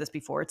 we've said this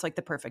before, it's like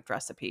the perfect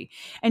recipe.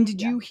 And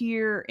did Yeah. you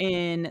hear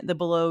in the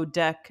Below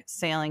Deck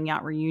Sailing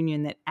Yacht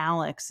reunion that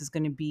Alex is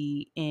going to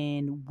be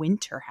in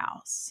Winter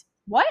House?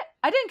 What?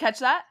 I didn't catch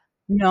that.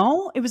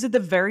 No, it was at the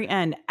very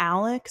end.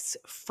 Alex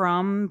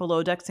from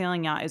Below Deck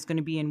Sailing Yacht is going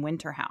to be in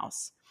Winter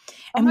House. Oh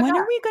And my when god.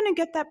 are we going to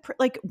get that?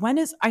 Like,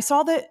 I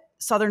saw that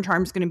Southern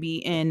Charm's going to be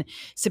in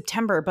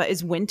September, but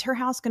is Winter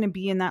House going to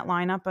be in that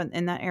lineup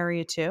in that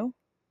area too?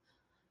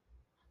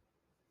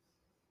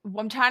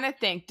 I'm trying to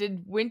think.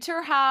 Did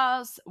Winter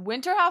House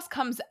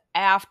comes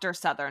after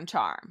Southern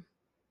Charm?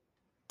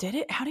 Did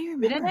it? How do you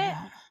remember Didn't it?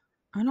 that?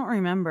 I don't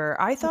remember.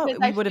 I Because thought we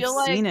I would have feel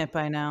like seen it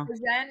by now.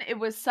 then it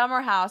was Summer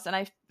House, and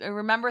I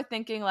remember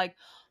thinking like,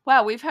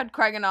 wow, we've had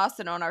Craig and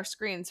Austin on our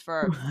screens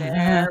for a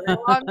very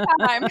long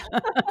time.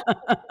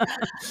 Um,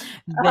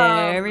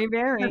 Very,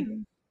 very.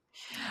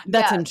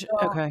 That's yeah,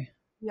 so okay.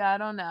 yeah, I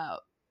don't know.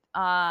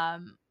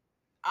 Um,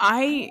 I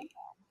I don't-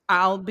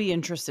 I'll be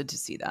interested to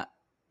see that.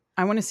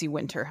 I want to see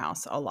Winter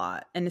House a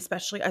lot, and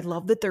especially I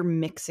love that they're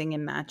mixing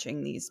and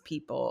matching these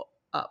people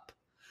up.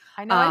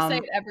 I know I say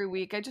Um, it every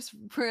week. I just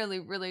really,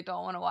 really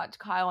don't want to watch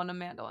Kyle and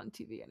Amanda on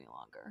TV any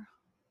longer.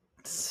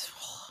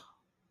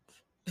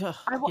 ugh,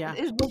 yeah.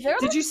 Was there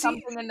Did like you see?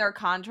 something in their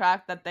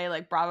contract that they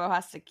like Bravo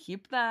has to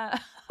keep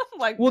that?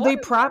 Like Well,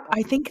 what?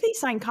 I think they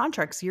sign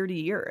contracts year to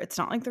year. It's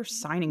not like they're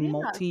signing Yeah,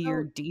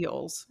 multi-year so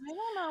deals. I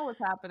don't know what's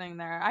happening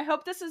there. I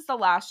hope this is the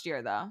last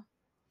year though.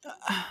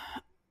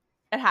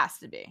 It has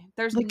to be.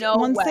 There's Like no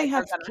once way they they're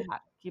have, gonna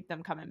keep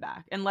them coming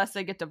back unless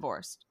they get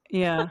divorced.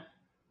 yeah.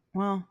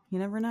 Well, you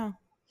never know.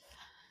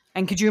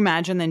 And could you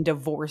imagine then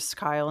divorced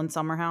Kyle and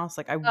Summer House?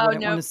 Like I Oh, wouldn't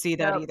want nope, to see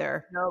that nope,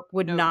 either. nope,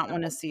 Would nope, not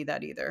want to nope. see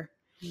that either.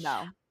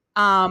 No.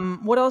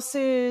 What else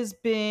has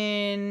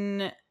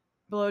been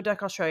below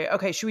deck? I'll show you.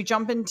 Okay, should we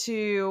jump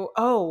into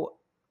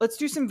let's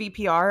do some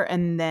VPR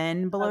and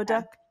then below Okay.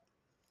 deck?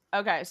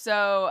 Okay,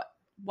 so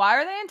why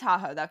are they in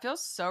Tahoe? That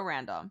feels so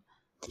random.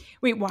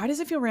 Wait, why does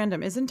it feel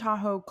random? Isn't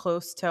Tahoe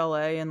close to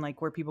LA and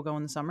like where people go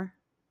in the summer?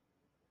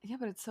 Yeah,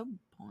 but it's so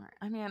boring.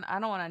 I mean, I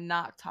don't want to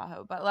knock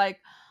Tahoe, but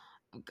like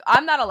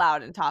I'm not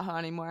allowed in Tahoe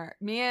anymore.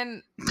 We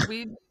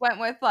went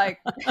with like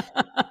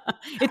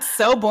It's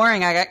so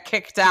boring. I got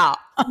kicked out.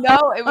 no,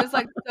 it was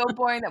like so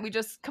boring that we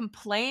just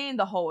complained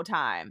the whole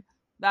time.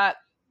 That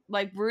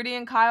like Rudy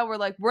and Kyle were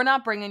like, we're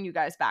not bringing you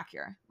guys back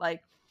here.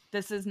 Like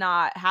this is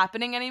not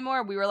happening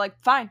anymore. We were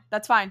like, fine,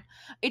 that's fine.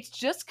 It's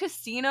just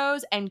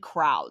casinos and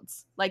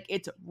crowds. Like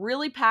it's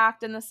really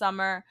packed in the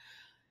summer,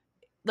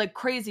 like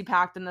crazy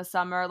packed in the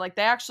summer. Like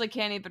they actually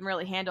can't even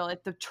really handle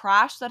it. The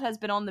trash that has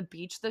been on the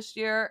beach this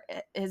year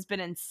has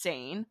been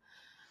insane.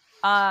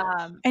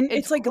 And It's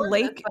it's like gorgeous,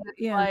 lake, but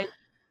it's yeah. like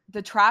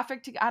the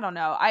traffic to I don't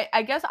know.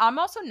 I guess I'm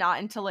also not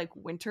into like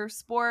winter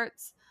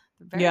sports.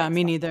 They're very Yeah,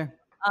 me expensive.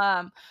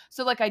 neither.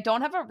 So like I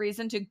don't have a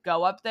reason to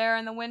go up there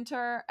in the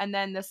winter, and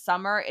then this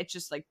summer it's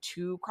just like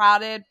too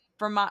crowded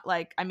for my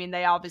like I mean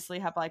they obviously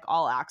have like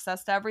all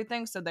access to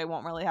everything, so they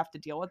won't really have to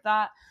deal with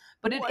that.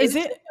 But it Is is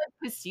just it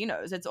like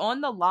casinos. It's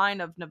on the line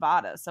of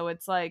Nevada, so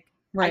it's like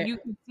right? you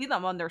can see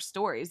them on their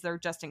stories. They're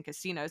just in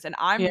casinos, and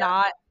I'm Yeah.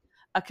 not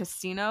a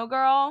casino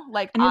girl.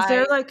 Like And I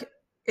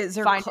is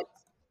there find it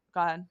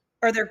go ahead.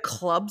 are there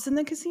clubs in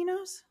the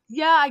casinos?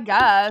 Yeah, I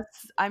guess.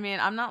 I mean,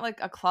 I'm not like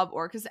a club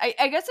or because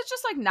I guess it's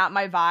just like not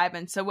my vibe.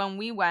 And so when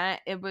we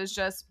went, it was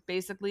just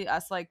basically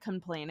us like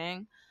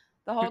complaining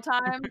the whole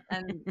time.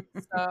 And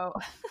so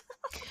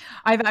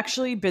I've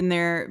actually been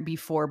there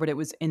before, but it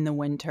was in the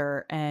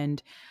winter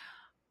and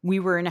we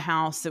were in a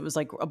house that was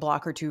like a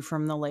block or two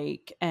from the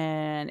lake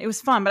and it was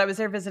fun, but I was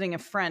there visiting a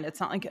friend. It's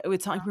not like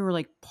we were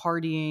like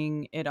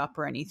partying it up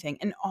or anything.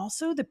 And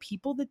also the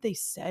people that they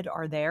said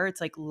are there,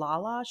 it's like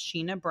Lala,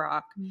 Sheena,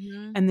 Brock,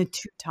 Mhm. and the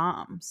two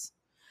Toms.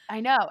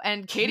 I know.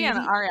 And Katie and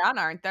Katie Ariana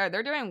aren't there.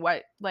 They're doing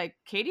what? Like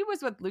Katie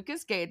was with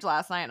Lucas Gage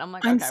last night. And I'm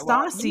like, and okay,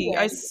 well, Stassi.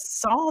 I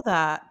saw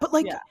that. But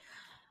like yeah.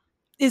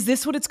 is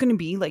this what it's going to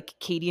be? Like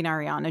Katie and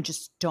Ariana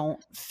just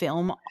don't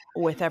film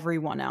with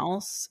everyone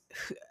else?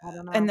 I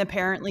don't know. And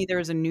apparently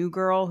there's a new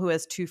girl who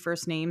has two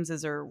first names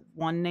as her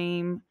one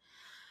name.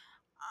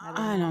 I don't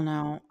I know. don't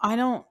know. I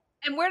don't.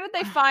 And where did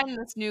they find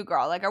this new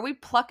girl? Like, are we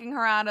plucking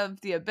her out of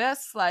the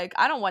abyss? Like,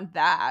 I don't want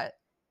that.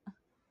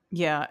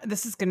 Yeah,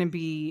 this is going to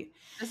be.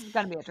 This is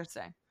gonna be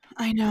interesting.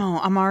 I know.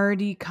 I'm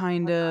already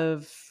kind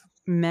of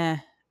meh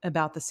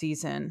about the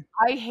season.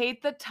 I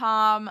hate that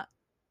Tom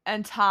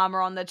and Tom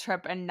are on the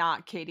trip and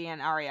not Katie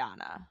and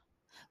Ariana.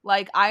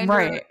 Like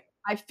Right.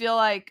 I feel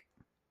like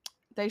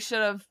they should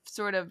have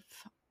sort of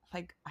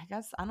like I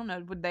guess I don't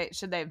know,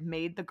 should they have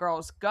made the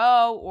girls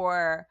go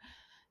or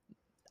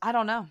I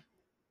don't know.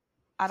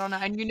 I don't know.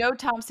 And you know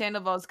Tom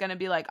Sandoval is going to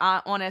be like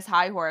on his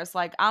high horse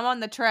like I'm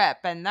on the trip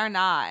and they're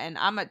not and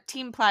I'm a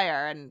team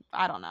player and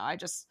I don't know.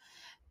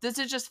 This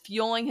is just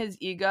fueling his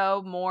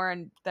ego more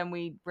than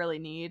we really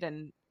need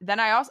and then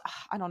I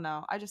don't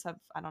know. I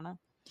don't know.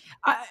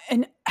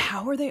 And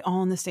how are they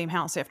all in the same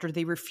house after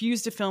they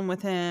refused to film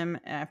with him,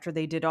 after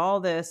they did all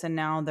this, and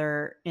now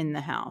they're in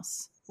the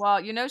house? Well,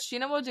 you know,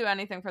 Sheena will do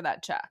anything for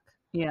that check.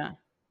 Yeah.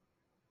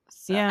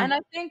 So, Yeah. and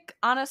I think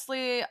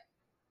honestly,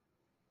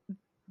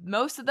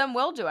 most of them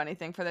will do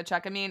anything for the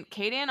check. I mean,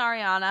 Katie and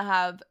Ariana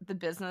have the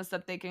business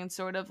that they can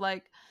sort of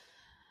like,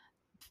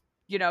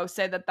 you know,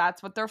 say that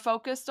that's what they're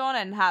focused on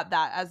and have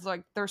that as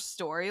like their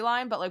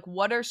storyline. But like,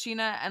 what are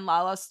Sheena and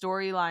Lala's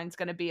storylines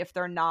going to be if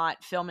they're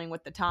not filming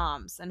with the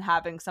Toms and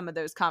having some of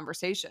those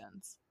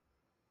conversations?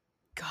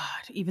 God,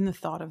 even the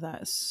thought of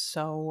that is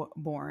so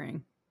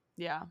boring.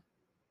 Yeah.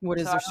 What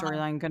is So I their don't know.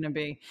 storyline going to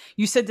be?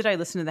 You said, did I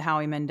listen to the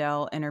Howie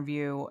Mandel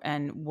interview?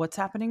 And what's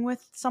happening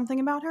with something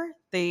about her?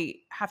 They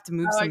have to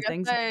move Oh, I some guess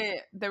things.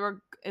 they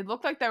were it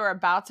looked like they were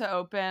about to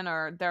open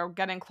or they're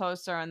getting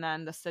closer and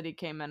then the city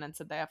came in and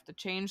said they have to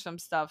change some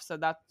stuff, so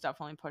that's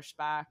definitely pushed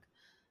back.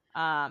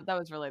 That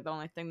was really the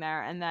only thing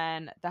there. And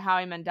then the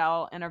Howie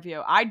Mandel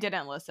interview, I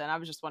didn't listen. I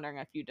was just wondering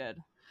if you did.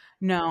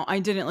 No, I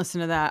didn't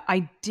listen to that.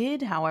 I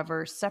did,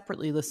 however,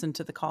 separately listen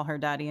to the Call Her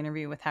Daddy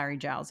interview with Harry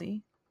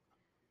Jowsey.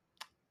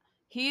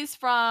 He's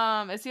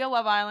from is he a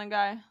Love Island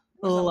guy?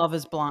 Or is that Love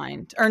is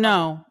Blind. Or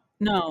no,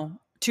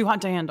 Too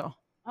Hot to Handle.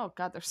 Oh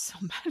god, there's so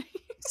many.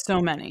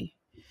 So many.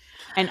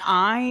 And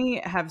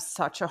I have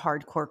such a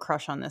hardcore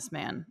crush on this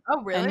man.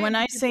 Oh really? And when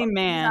I Is say he not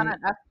man, an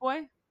F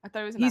boy? I thought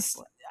he was an F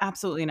boy.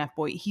 absolutely an F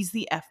boy. He's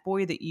the F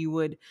boy that you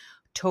would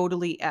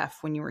totally F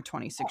when you were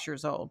 26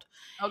 years old.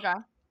 Okay.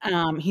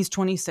 He's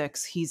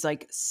 26. He's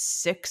like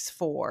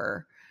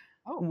 6'4",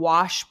 Oh.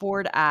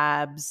 washboard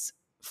abs,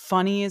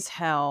 funny as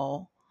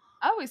hell.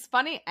 Oh, he's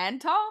funny and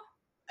tall?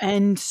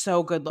 And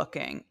so good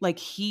looking. Like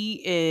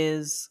he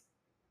is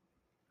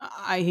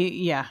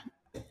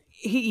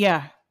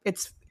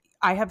it's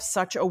I have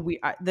such a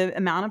weird the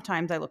amount of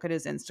times I look at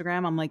his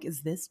Instagram, I'm like,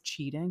 is this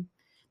cheating?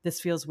 This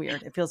feels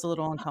weird. It feels a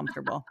little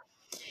uncomfortable.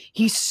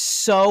 He's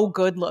so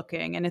good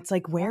looking. And it's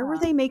like, where were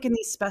they making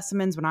these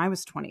specimens when I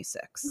was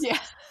 26? Yeah.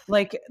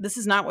 Like, this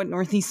is not what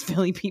Northeast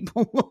Philly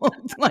people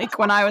looked like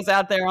when I was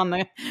out there on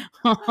the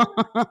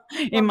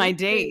in my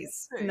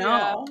days.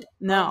 No.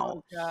 Oh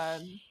my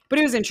God. But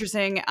it was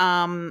interesting.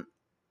 I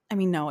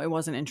mean, no, it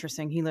wasn't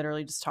interesting. He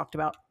literally just talked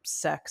about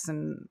sex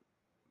and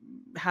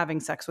having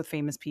sex with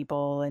famous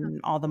people and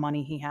all the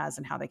money he has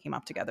and how they came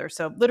up together.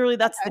 So literally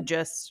that's the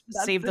gist.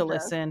 Save the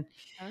listen.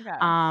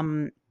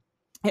 Okay.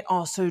 It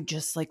also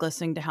just like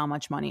listening to how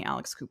much money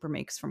Alex Cooper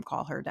makes from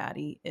Call Her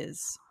Daddy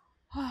is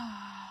more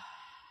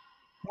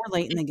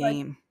late in the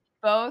game.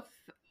 Both.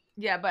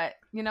 Yeah, but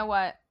you know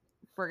what?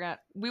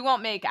 We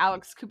won't make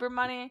Alex Cooper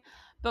money,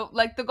 but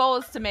like the goal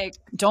is to make.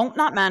 Don't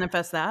not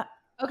manifest that.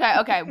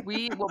 Okay.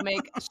 We will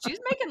make. She's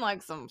making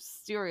like some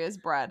serious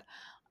bread.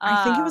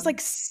 I think it was like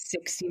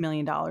 $60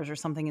 million or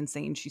something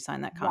insane she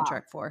signed that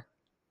contract for.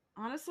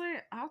 Honestly,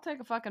 I'll take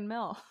a fucking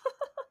mill.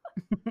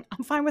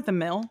 I'm fine with a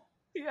mill.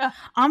 Yeah.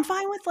 I'm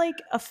fine with like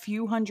a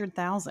few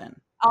 $100,000.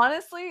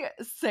 Honestly,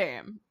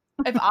 same.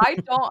 If I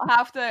don't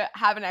have to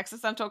have an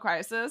existential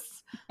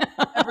crisis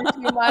every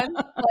few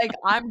months, like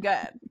I'm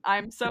good.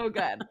 I'm so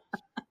good.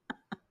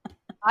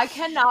 I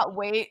cannot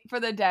wait for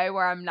the day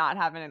where I'm not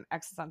having an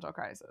existential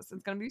crisis.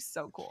 It's going to be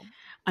so cool.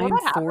 I'm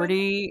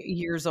 40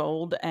 years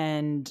old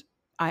and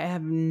I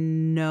have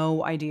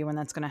no idea when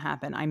that's going to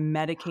happen. I'm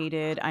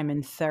medicated. I'm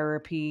in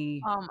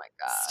therapy. Oh my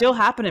God. Still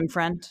happening,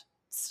 friend.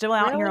 Still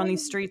out here on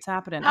these streets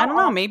happening. I don't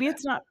know. Maybe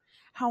it's not.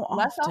 How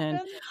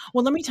often?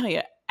 Well, let me tell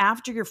you,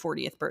 after your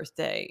 40th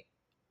birthday,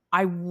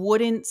 I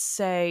wouldn't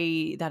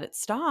say that it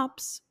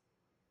stops.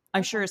 I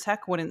sure as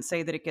heck wouldn't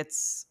say that it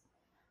gets.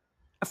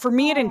 For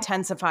me, it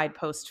intensified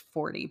post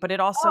 40, but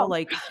it also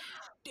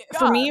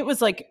for me, it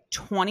was like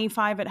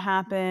 25 it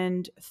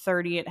happened,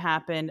 30 it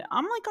happened.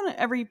 I'm like on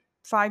every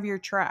 5-year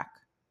track.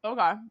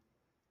 Okay.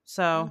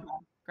 So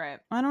great.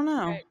 I don't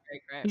know.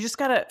 Great. You just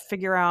got to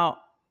figure out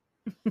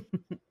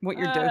what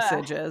your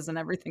dosage is and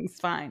everything's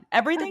fine.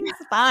 Everything's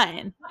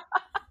fine.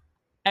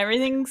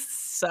 Everything's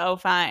so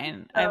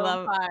fine. So I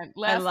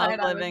love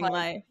living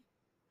life.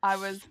 I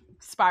was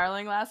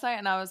spiraling last night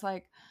and I was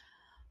like,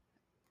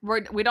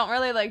 we don't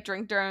really like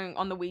drink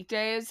on the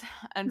weekdays.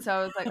 And so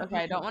I was like, okay,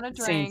 I don't want to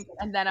drink. Same.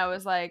 And then I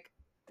was like,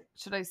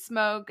 should I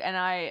smoke? And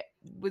I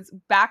was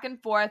back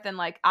and forth and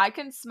like, I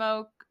can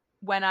smoke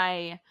when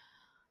I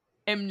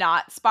am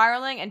not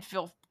spiraling and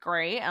feel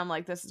great. I'm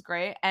like, this is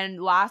great.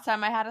 And last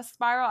time I had a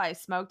spiral, I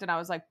smoked and I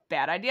was like,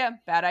 bad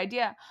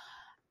idea.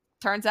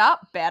 Turns out,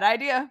 bad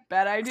idea.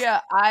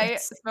 I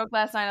smoked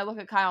last night. I look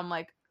at Kyle. I'm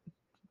like,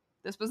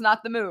 this was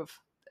not the move.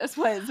 This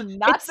was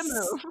not the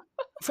move.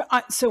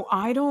 So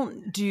I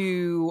don't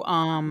do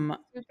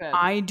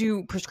I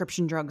do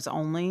prescription drugs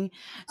only.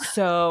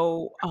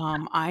 So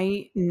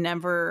I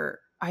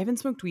haven't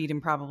smoked weed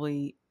in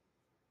probably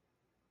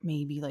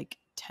maybe like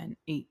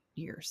 8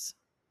 years.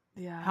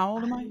 Yeah. How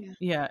old am I?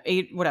 Yeah,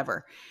 8,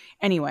 whatever.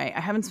 Anyway,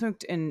 I haven't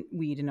smoked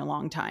weed in a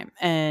long time.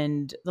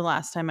 And the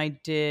last time I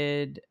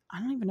did, I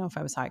don't even know if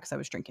I was high because I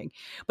was drinking.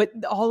 But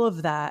all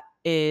of that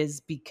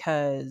is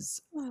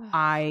because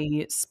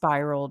I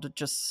spiraled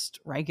just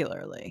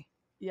regularly.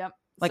 Yep.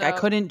 Like I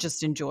couldn't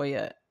just enjoy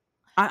it.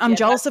 I'm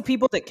jealous of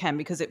people that can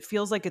because it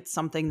feels like it's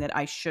something that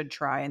I should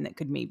try and that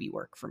could maybe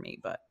work for me.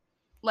 But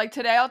like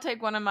today I'll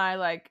take one of my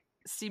like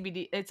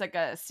CBD, it's like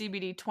a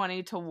CBD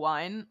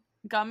 20-1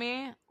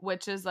 gummy,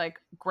 which is like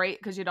great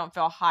because you don't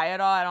feel high at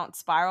all. I don't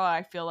spiral.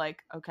 I feel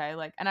like okay,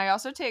 like, and I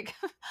also take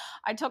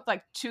I took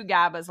like 2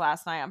 GABAs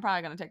last night. I'm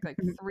probably gonna take like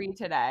 3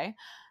 today.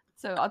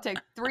 So I'll take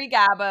 3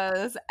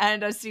 GABAs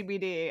and a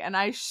CBD and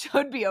I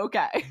should be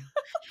okay.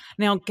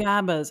 Now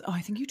GABAs,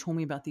 I think you told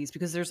me about these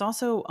because there's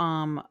also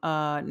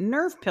a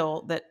nerve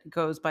pill that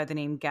goes by the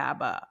name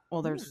GABA.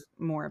 Well, there's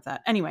more of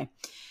that. Anyway,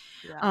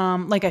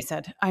 like I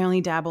said, I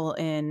only dabble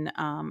in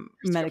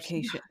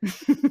medication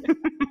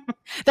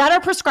that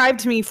are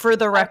prescribed to me for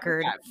the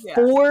record.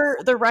 For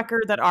the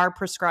record that are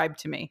prescribed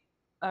to me.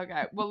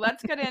 Okay, well,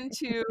 let's get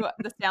into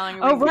the sailing.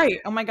 Oh, right.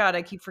 Oh my God,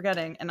 I keep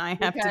forgetting. And I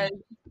have to.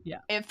 Yeah.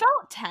 It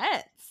felt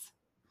tense.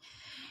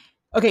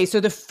 Okay,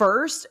 so the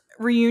first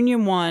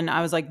reunion one,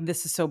 I was like,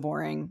 this is so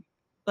boring.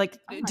 Like,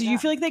 do you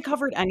feel like they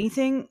covered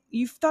anything?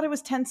 You thought it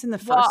was tense in the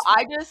first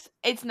one?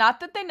 It's not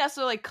that they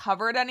necessarily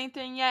covered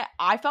anything yet.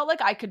 I felt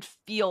like I could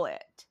feel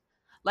it.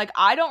 Like,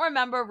 I don't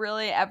remember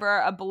really ever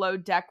a below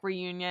deck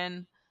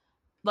reunion,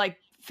 like,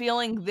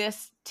 feeling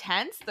this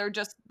tense.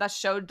 That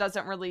show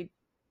doesn't really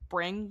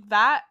bring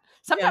that.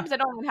 Yeah. Sometimes they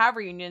don't even have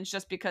reunions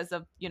just because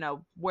of,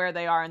 where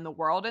they are in the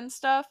world and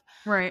stuff.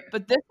 Right.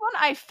 But this one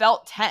I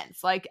felt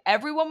tense. Like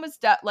everyone was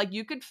like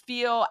you could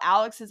feel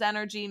Alex's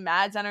energy,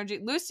 Mad's energy.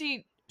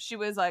 Lucy, she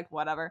was like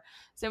whatever.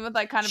 Same with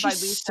like kind of by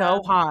She's Lisa.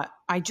 so hot.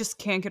 I just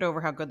can't get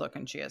over how good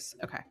looking she is.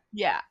 Okay.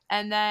 Yeah.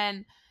 And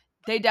then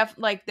they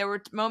like there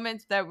were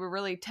moments that were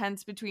really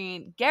tense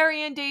between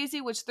Gary and Daisy,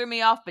 which threw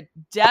me off, but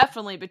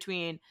definitely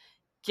between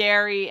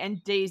Gary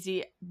and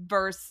Daisy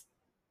versus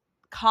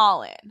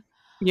Colin.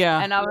 Yeah.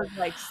 And I was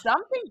like,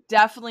 something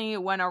definitely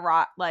went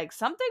awry. Like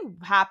something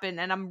happened,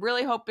 and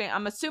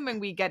I'm assuming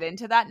we get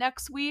into that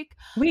next week.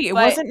 Wait, it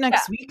But wasn't yeah.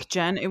 next week,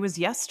 Jen. It was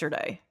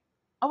yesterday.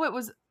 Oh, it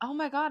was. Oh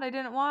my god, I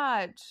didn't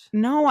watch.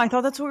 No, I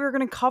thought that's what we were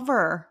going to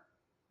cover.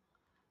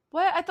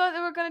 What? I thought they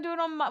were gonna do it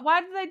on.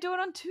 Why did they do it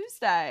on They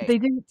Tuesday?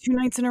 did it 2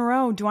 nights in a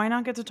row. Do I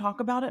not get to talk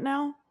about it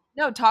now?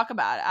 No, talk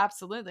about it.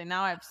 Absolutely.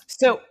 Now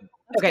So,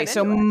 let's okay, get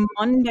so into it.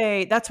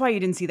 Monday, that's why you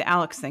didn't see the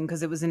Alex thing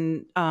because it was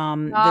in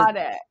the Got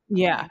it. Oh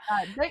yeah.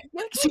 my god, they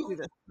So can't do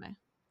this to me.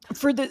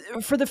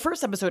 for the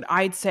first episode,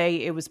 I'd say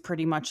it was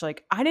pretty much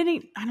like I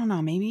don't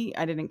know, maybe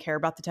I didn't care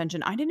about the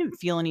tension. I didn't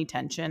feel any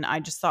tension.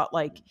 I just thought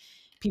like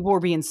people were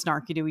being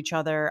snarky to each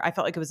other. I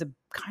felt like it was a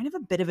kind of a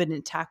bit of an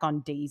attack on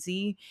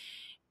Daisy.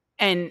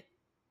 And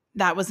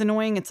that was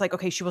annoying. It's like,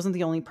 okay, she wasn't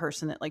the only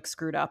person that like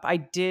screwed up. I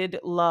did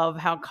love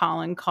how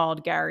Colin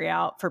called Gary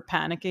out for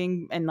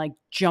panicking and like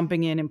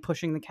jumping in and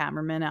pushing the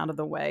cameraman out of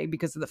the way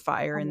because of the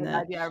fire Oh in my the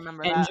god, yeah, I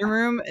remember that. engine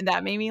room.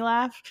 That made me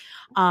laugh.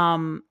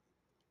 Um,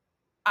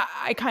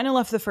 I kind of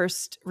left the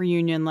first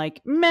reunion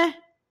like meh.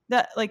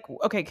 That like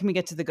okay, can we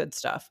get to the good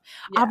stuff?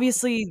 Yeah.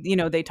 Obviously,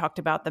 they talked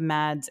about the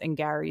Mads and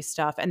Gary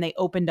stuff, and they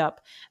opened up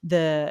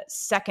the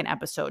second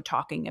episode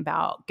talking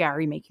about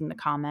Gary making the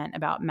comment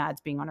about Mads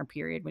being on her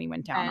period when he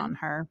went down on And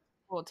her.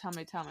 well, tell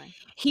me.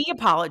 He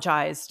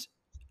apologized,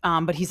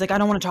 but he's like, I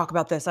don't want to talk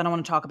about this. I don't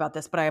want to talk about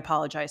this, but I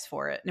apologize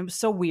for it. And it was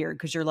so weird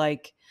because you're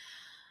like,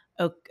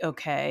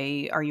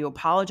 okay, are you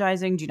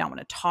apologizing? Do you not want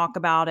to talk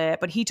about it?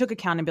 But he took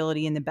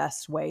accountability in the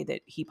best way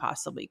that he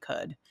possibly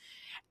could.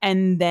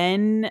 And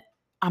then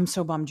I'm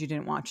so bummed you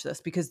didn't watch this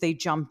because they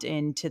jumped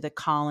into the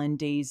Colin,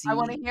 I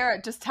want to Daisy, hear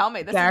it. Just tell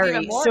me. This is even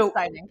Gary. more So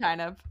exciting,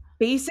 kind of.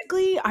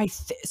 basically,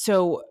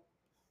 so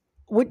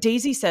what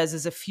Daisy says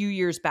is a few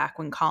years back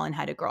when Colin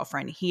had a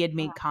girlfriend, he had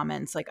made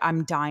comments like,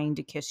 I'm dying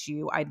to kiss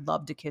you. I'd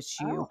love to kiss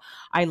you. Oh,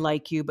 I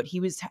like you. But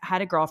he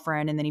had a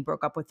girlfriend and then he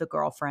broke up with the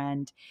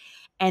girlfriend.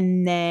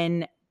 And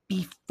then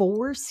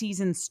before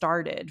season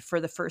started, for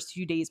the first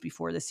few days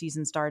before the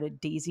season started,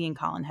 Daisy and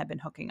Colin had been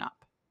hooking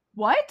up.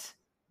 what?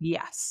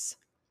 Yes.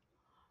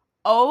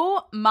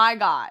 Oh my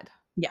god.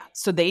 Yeah.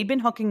 So they'd been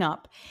hooking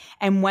up.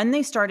 And when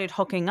they started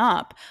hooking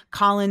up,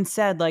 Colin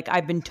said, like,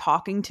 I've been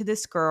talking to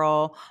this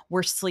girl.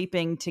 We're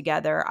sleeping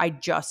together. I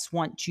just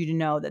want you to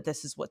know that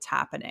this is what's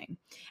happening.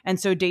 And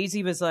so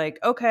Daisy was like,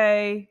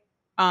 okay,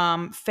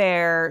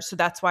 fair. So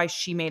that's why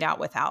she made out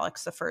with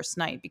Alex the first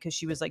night because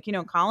she was like,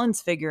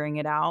 Colin's figuring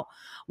it out.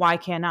 Why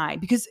can't I?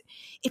 Because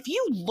if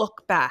you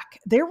look back,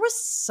 there was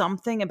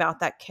something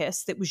about that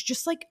kiss that was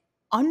just like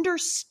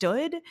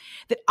understood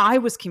that I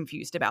was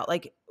confused about.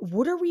 Like,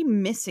 what are we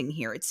missing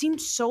here? It seemed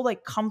so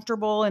like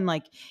comfortable and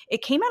like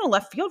it came out of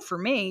left field for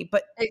me,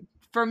 but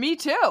For me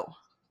too.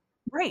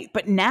 right.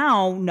 But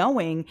now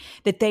knowing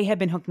that they had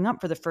been hooking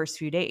up for the first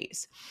few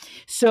days.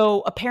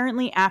 So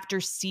apparently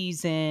after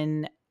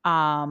season,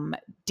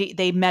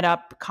 they met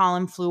up.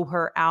 Colin flew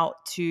her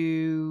out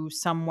to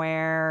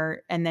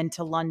somewhere and then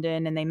to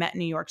London and they met in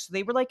New York. So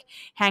they were like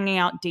hanging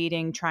out,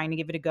 dating, trying to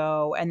give it a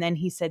go. And then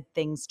he said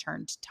things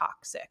turned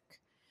toxic.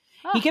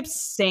 He Ah, kept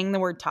saying the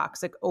word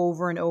toxic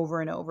over and over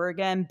and over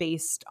again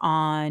based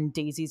on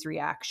Daisy's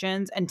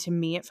reactions. And to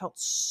me, it felt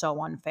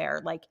so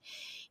unfair. Like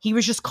he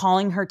was just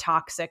calling her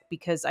toxic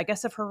because I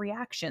guess of her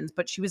reactions,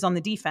 but she was on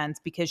the defense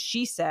because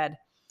she said,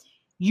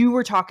 you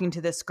were talking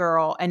to this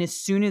girl. And as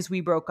soon as we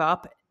broke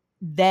up,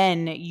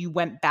 then you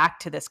went back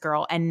to this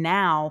girl. And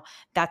now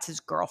that's his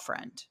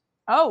girlfriend.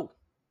 oh,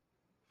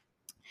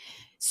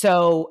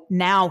 So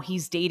now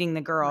he's dating the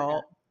oh my god.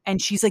 girl. And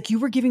she's like, you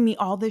were giving me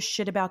all this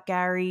shit about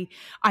Gary.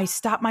 I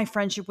stopped my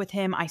friendship with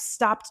him. I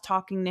stopped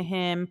talking to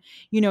him.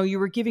 You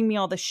were giving me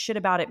all this shit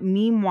about it.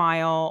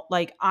 Meanwhile,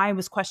 like I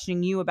was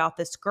questioning you about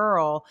this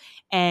girl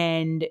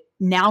and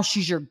now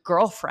she's your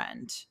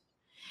girlfriend.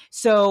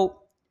 So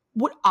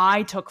what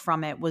I took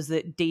from it was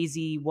that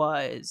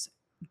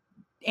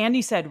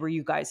Andy said, were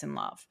you guys in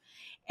love?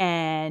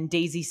 And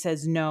Daisy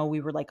says, no, we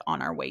were like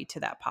on our way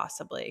to that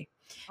possibly.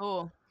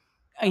 Oh,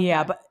 Yeah,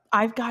 okay. but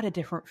I've got a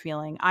different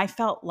feeling. What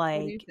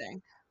do you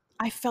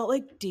I think? felt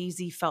like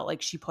Daisy felt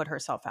like she put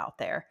herself out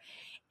there.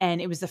 And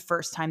it was the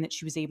first time that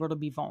she was able to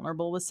be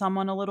vulnerable with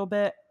someone a little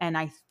bit. And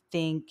I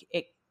think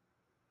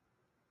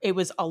it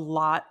was a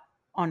lot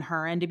on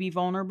her end to be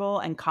vulnerable.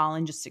 And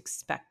Colin just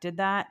expected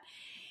that.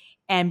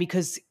 And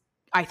because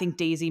I think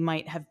Daisy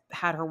might have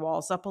had her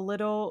walls up a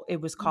little,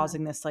 it was Mhm.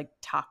 causing this like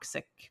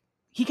toxic.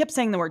 He kept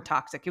saying the word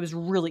toxic. It was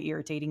really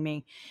irritating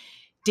me.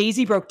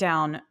 Daisy broke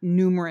down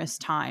numerous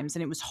times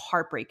and it was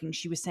heartbreaking.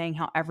 She was saying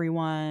how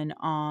everyone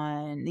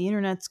on the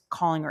internet's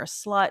calling her a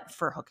slut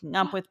for hooking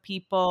up with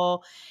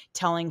people,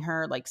 telling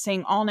her, like,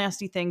 saying all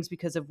nasty things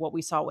because of what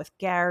we saw with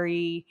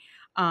Gary.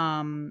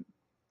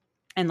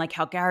 And like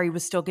how Gary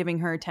was still giving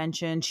her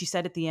attention. She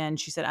said at the end,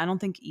 she said, I don't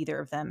think either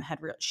of them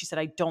had real, she said,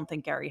 I don't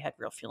think Gary had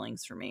real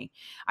feelings for me.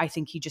 I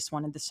think he just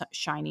wanted the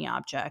shiny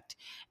object.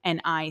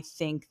 And I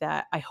think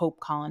that I hope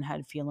Colin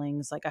had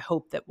feelings. Like, I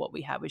hope that what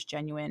we had was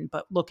genuine.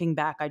 But looking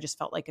back, I just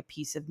felt like a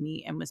piece of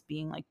meat and was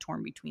being like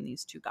torn between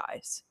these two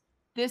guys.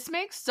 This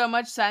makes so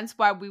much sense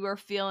why we were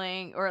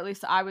feeling, or at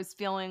least I was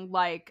feeling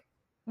like,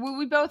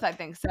 we both, I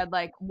think, said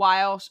like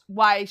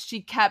why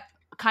she kept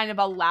kind of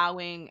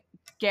allowing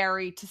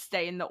Gary to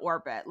stay in the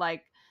orbit.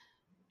 Like,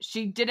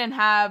 she didn't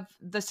have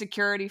the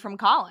security from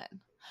Colin.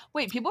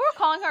 Wait, people were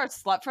calling her a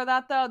slut for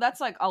that, though? That's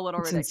like a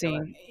little It's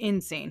ridiculous.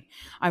 insane.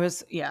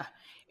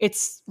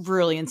 It's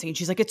really insane.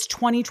 She's like, it's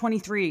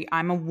 2023.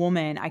 I'm a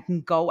woman. I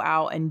can go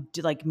out and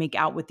like make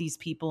out with these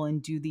people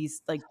and do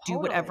these, like, do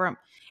whatever.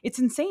 It's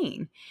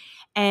insane.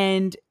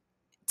 And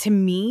to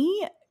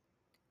me,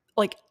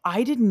 like,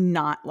 I did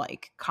not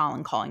like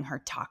Colin calling her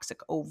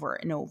toxic over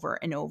and over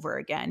and over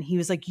again. He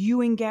was like,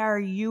 you and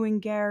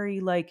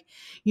Gary, like,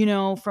 you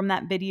know, from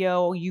that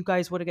video, you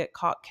guys would have get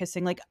caught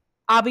kissing. Like,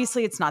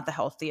 obviously it's not the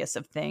healthiest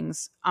of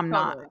things. I'm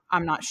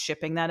not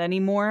shipping that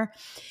anymore.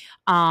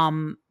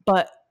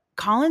 But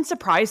Colin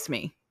surprised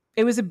me.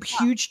 It was a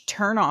huge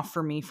turnoff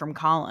for me from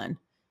Colin.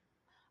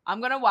 I'm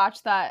going to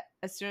watch that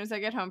as soon as I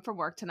get home from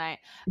work tonight.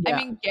 Yeah. I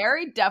mean,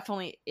 Gary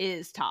definitely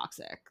is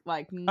toxic.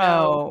 Like,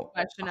 no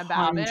question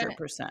about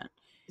 100%.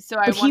 So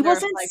I he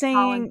wasn't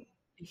saying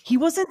he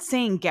wasn't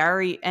saying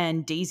Gary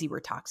and Daisy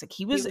were toxic.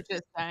 He was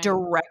just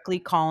directly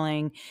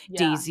calling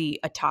Daisy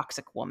a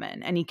toxic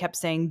woman. And he kept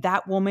saying,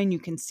 that woman, you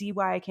can see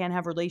why I can't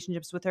have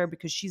relationships with her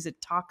because she's a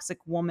toxic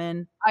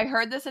woman. I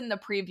heard this in the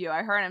preview.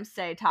 I heard him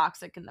say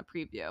toxic in the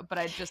preview, but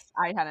I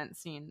hadn't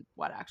seen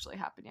what actually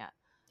happened yet.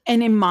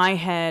 And in my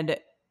head,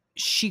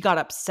 she got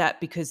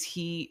upset because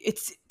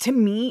to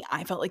me,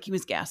 I felt like he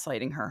was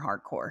gaslighting her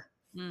hardcore.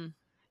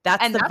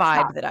 That's the vibe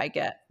toxic that I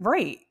get.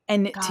 Right.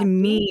 And God, to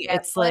me,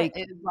 it's like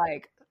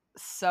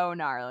so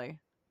gnarly.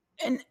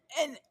 And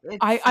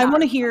I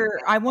want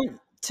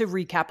to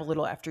recap a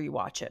little after you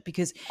watch it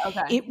because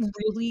it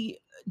really,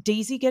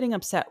 Daisy getting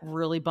upset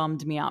really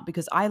bummed me out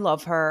because I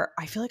love her.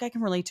 I feel like I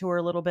can relate to her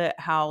a little bit,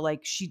 how like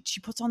she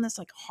puts on this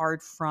like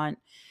hard front,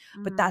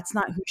 but that's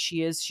not who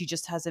she is. She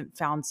just hasn't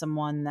found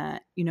someone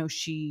that, you know,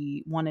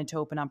 she wanted to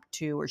open up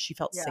to or she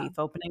felt safe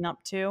opening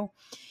up to.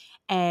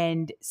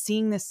 And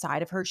seeing this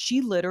side of her,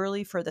 she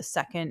literally for the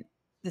second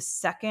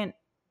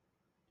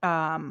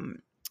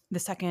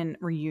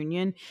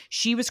reunion,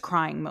 she was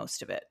crying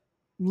most of it.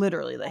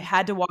 Literally, they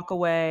had to walk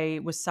away,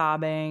 was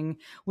sobbing,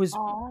 was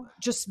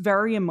just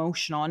very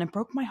emotional. And it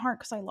broke my heart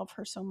because I love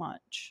her so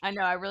much. I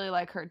know. I really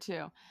like her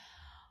too.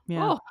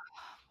 Yeah. Ooh.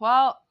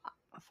 Well,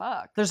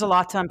 fuck. There's a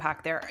lot to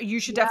unpack there. You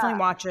should definitely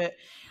watch it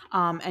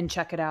and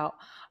check it out.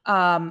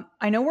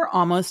 I know we're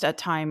almost at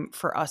time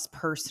for us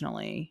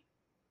personally.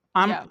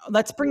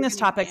 Let's bring this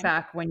topic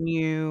back when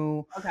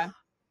you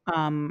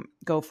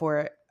go for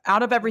it.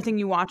 Out of everything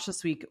you watched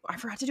this week, I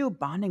forgot to do a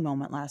bonding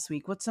moment last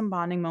week. What's some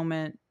bonding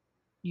moment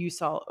you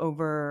saw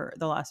over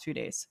the last few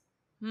days?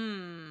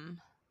 I'm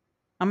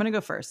going to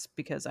go first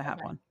because I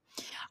have one.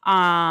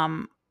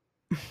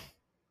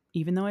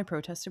 Even though I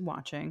protested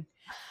watching,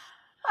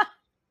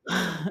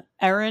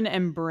 Erin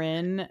and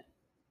Bryn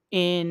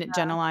in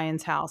Jenna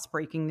Lyon's house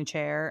breaking the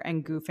chair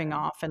and goofing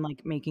off and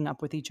like making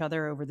up with each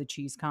other over the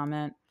cheese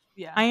comment.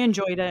 Yeah. I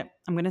enjoyed it.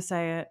 I'm going to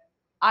say it.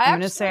 I'm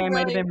going to say I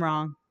might have been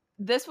wrong.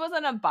 This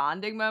wasn't a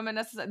bonding moment.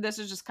 This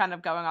is just kind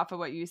of going off of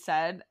what you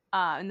said.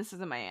 And this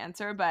isn't my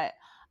answer, but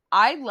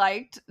I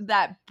liked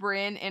that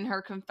Bryn in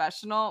her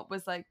confessional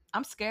was like,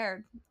 I'm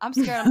scared. I'm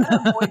going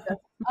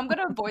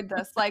to avoid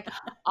this. Like,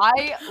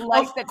 I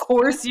like that. Of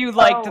course you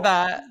liked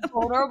that.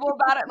 Vulnerable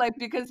about it. Like,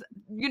 because,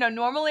 you know,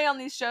 normally on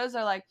these shows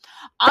they're like,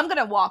 I'm going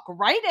to walk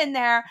right in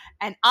there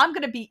and I'm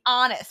going to be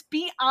honest,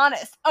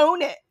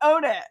 own it.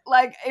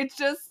 Like, it's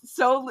just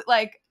so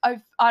like,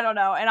 I don't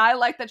know. And I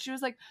like that she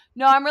was like,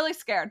 no, I'm really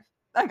scared.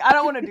 Like, I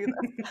don't want to do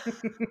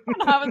this.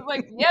 And I was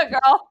like, yeah,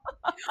 girl.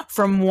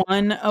 From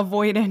one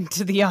avoidant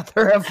to the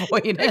other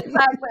avoidant. Exactly.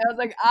 I was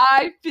like,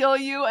 I feel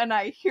you and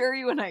I hear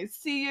you and I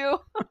see you.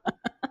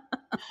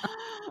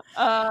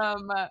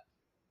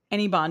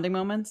 Any bonding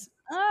moments?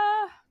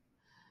 Not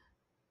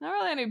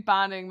really any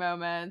bonding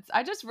moments.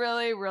 I just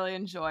really, really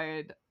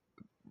enjoyed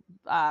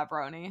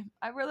RHONY.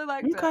 I really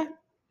liked it.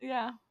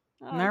 Yeah.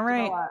 All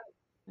right.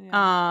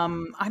 Yeah.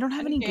 I don't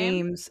have any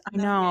games. I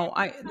know.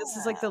 This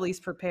is like the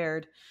least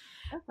prepared.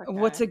 Okay.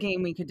 What's a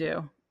game we could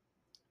do?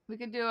 We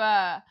could do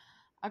a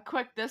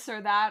quick this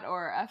or that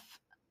or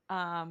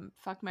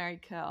fuck, marry,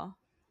 kill.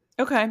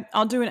 Okay,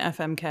 I'll do an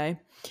FMK.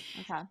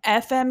 Okay.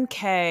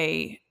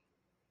 FMK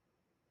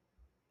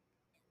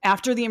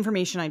after the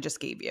information I just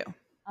gave you.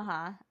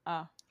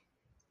 Oh.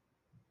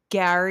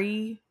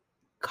 Gary,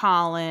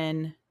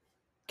 Colin,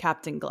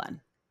 Captain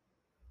Glenn.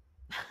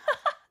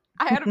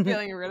 I had a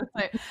feeling you were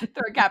going to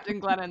throw Captain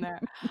Glenn in there.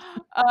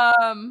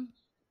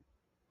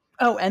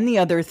 Oh, and the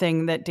other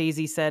thing that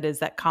Daisy said is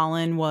that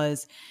Colin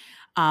was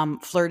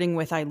flirting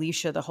with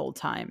Elisha the whole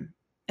time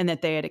and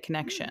that they had a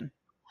connection.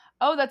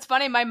 Oh, that's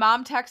funny. My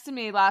mom texted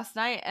me last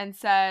night and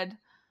said,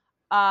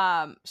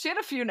 she had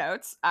a few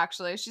notes,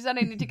 actually. She said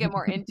I need to get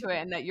more into it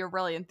and that you're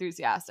really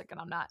enthusiastic and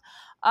I'm not.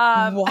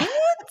 What?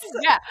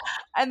 Yeah.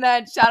 And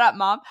then shout out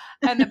mom.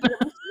 But it was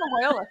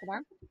a loyal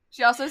listener.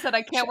 She also said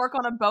I can't work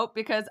on a boat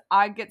because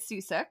I get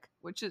seasick,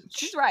 which is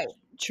she's right.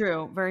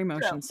 True. Very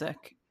motion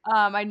sick.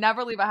 I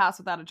never leave a house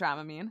without a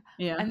Dramamine.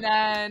 Yeah. And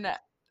then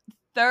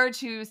third,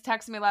 she was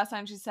texting me last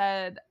time. She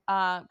said,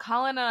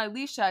 Colin and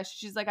Elisha,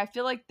 she's like, I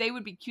feel like they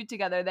would be cute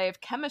together. They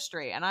have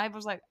chemistry. And I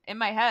was like, in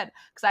my head,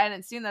 because I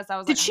hadn't seen this, I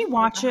was like, did she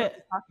watch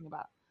it? Talking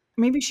about?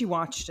 Maybe she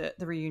watched it,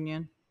 the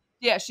reunion.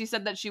 Yeah, she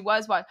said that she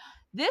was watching.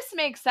 This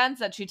makes sense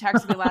that she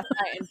texted me last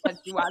night and said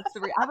she watched the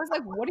reunion. I was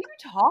like, what are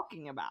you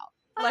talking about?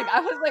 Like, I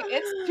was like,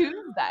 it's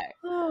Tuesday.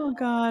 Oh,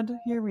 God.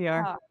 Here we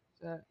are.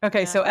 Oh,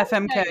 okay, so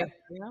FMK.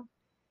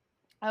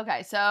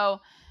 Okay, so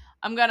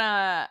I'm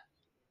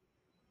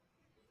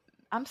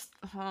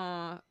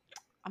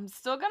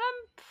still gonna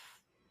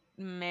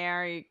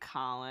marry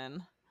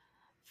Colin.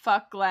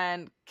 Fuck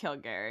Glenn, kill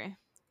Gary.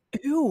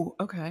 Ooh,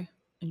 okay.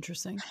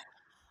 Interesting.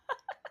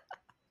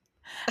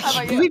 How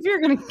about I believe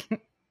you're gonna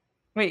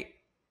wait.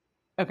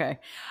 Okay.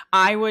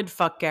 I would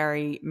fuck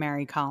Gary,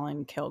 marry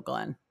Colin, kill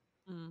Glenn.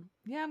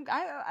 Yeah,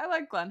 I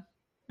like Glenn.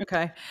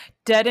 Okay.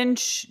 Dead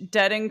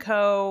and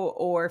Co.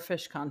 or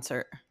Fish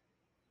concert?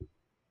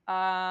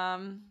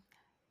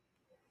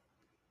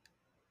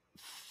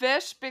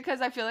 Fish,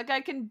 because I feel like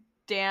I can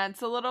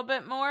dance a little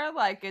bit more.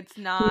 Like it's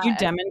not. Can you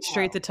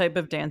demonstrate the type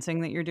of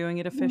dancing that you're doing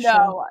at a Fish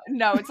show?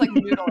 No, it's like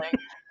noodling.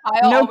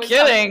 No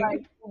kidding.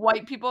 Like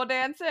white people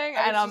dancing,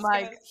 and I'm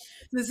like,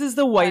 this is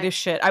the whitest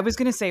shit. I was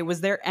gonna say,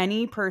 was there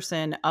any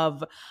person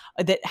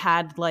that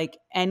had like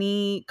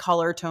any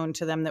color tone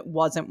to them that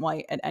wasn't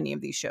white at any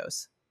of these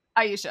shows?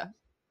 Aisha.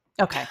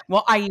 Okay,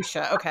 well,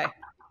 Aisha. Okay,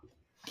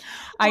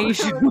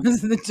 Aisha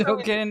was the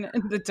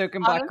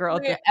token black girl.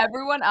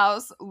 Everyone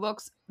else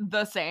looks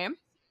the same,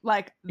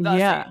 like the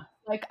same.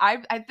 Like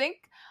I think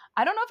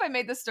I don't know if I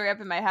made this story up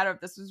in my head or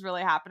if this was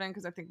really happening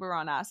because I think we were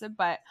on acid,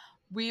 but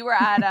we were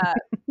at a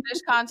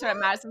Fish concert at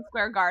Madison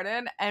Square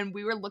Garden and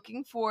we were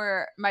looking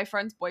for my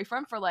friend's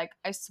boyfriend for like,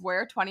 I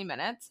swear 20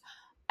 minutes.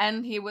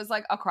 And he was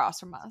like across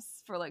from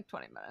us for like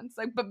 20 minutes.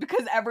 Like, but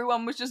because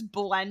everyone was just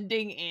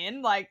blending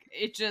in, like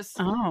it just,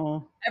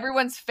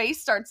 everyone's face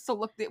starts to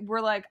look,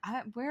 we're like,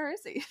 where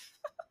is he?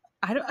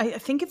 I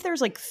think if there's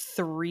like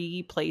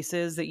 3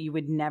 places that you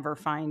would never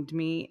find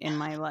me in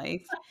my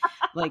life,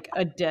 like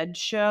a Dead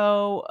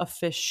show, a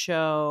Fish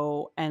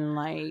show, and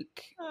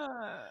like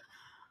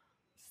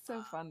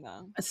so fun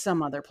though.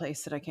 Some other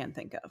place that I can't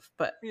think of.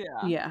 But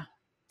yeah.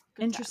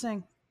 Good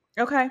interesting.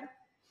 Time. Okay.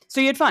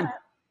 So you had fun.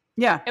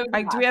 Yeah.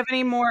 Do we have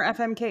any more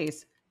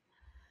FMKs?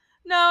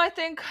 No, I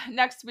think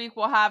next week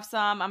we'll have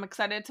some. I'm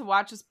excited to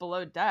watch this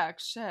Below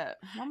Deck. Shit.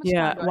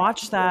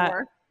 Watch that.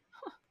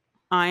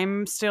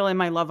 I'm still in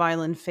my Love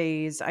Island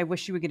phase. I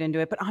wish you would get into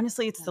it, but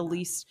honestly, it's the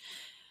least.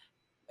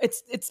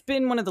 It's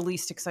been one of the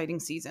least exciting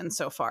seasons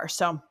so far.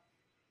 So,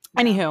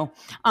 anywho,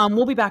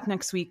 we'll be back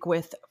next week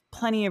with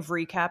plenty of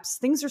recaps.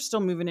 Things are still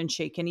moving and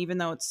shaking, even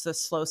though it's a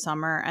slow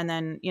summer. And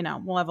then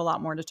we'll have a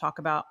lot more to talk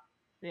about.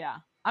 Yeah,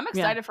 I'm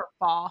excited for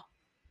fall.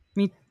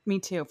 Me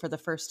too. For the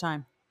first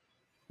time.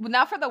 Well,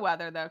 not for the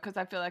weather though, because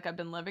I feel like I've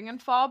been living in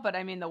fall. But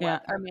I mean the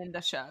weather. I mean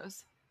the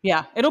shows.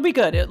 Yeah, it'll be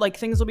good.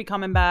 Things will be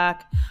coming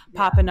back,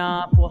 popping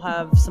up. We'll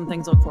have some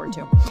things to look forward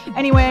to.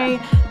 Anyway,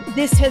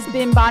 this has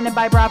been Bonded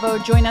by Bravo.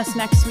 Join us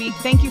next week.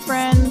 Thank you,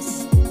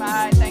 friends.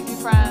 Bye. Thank you,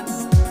 friends.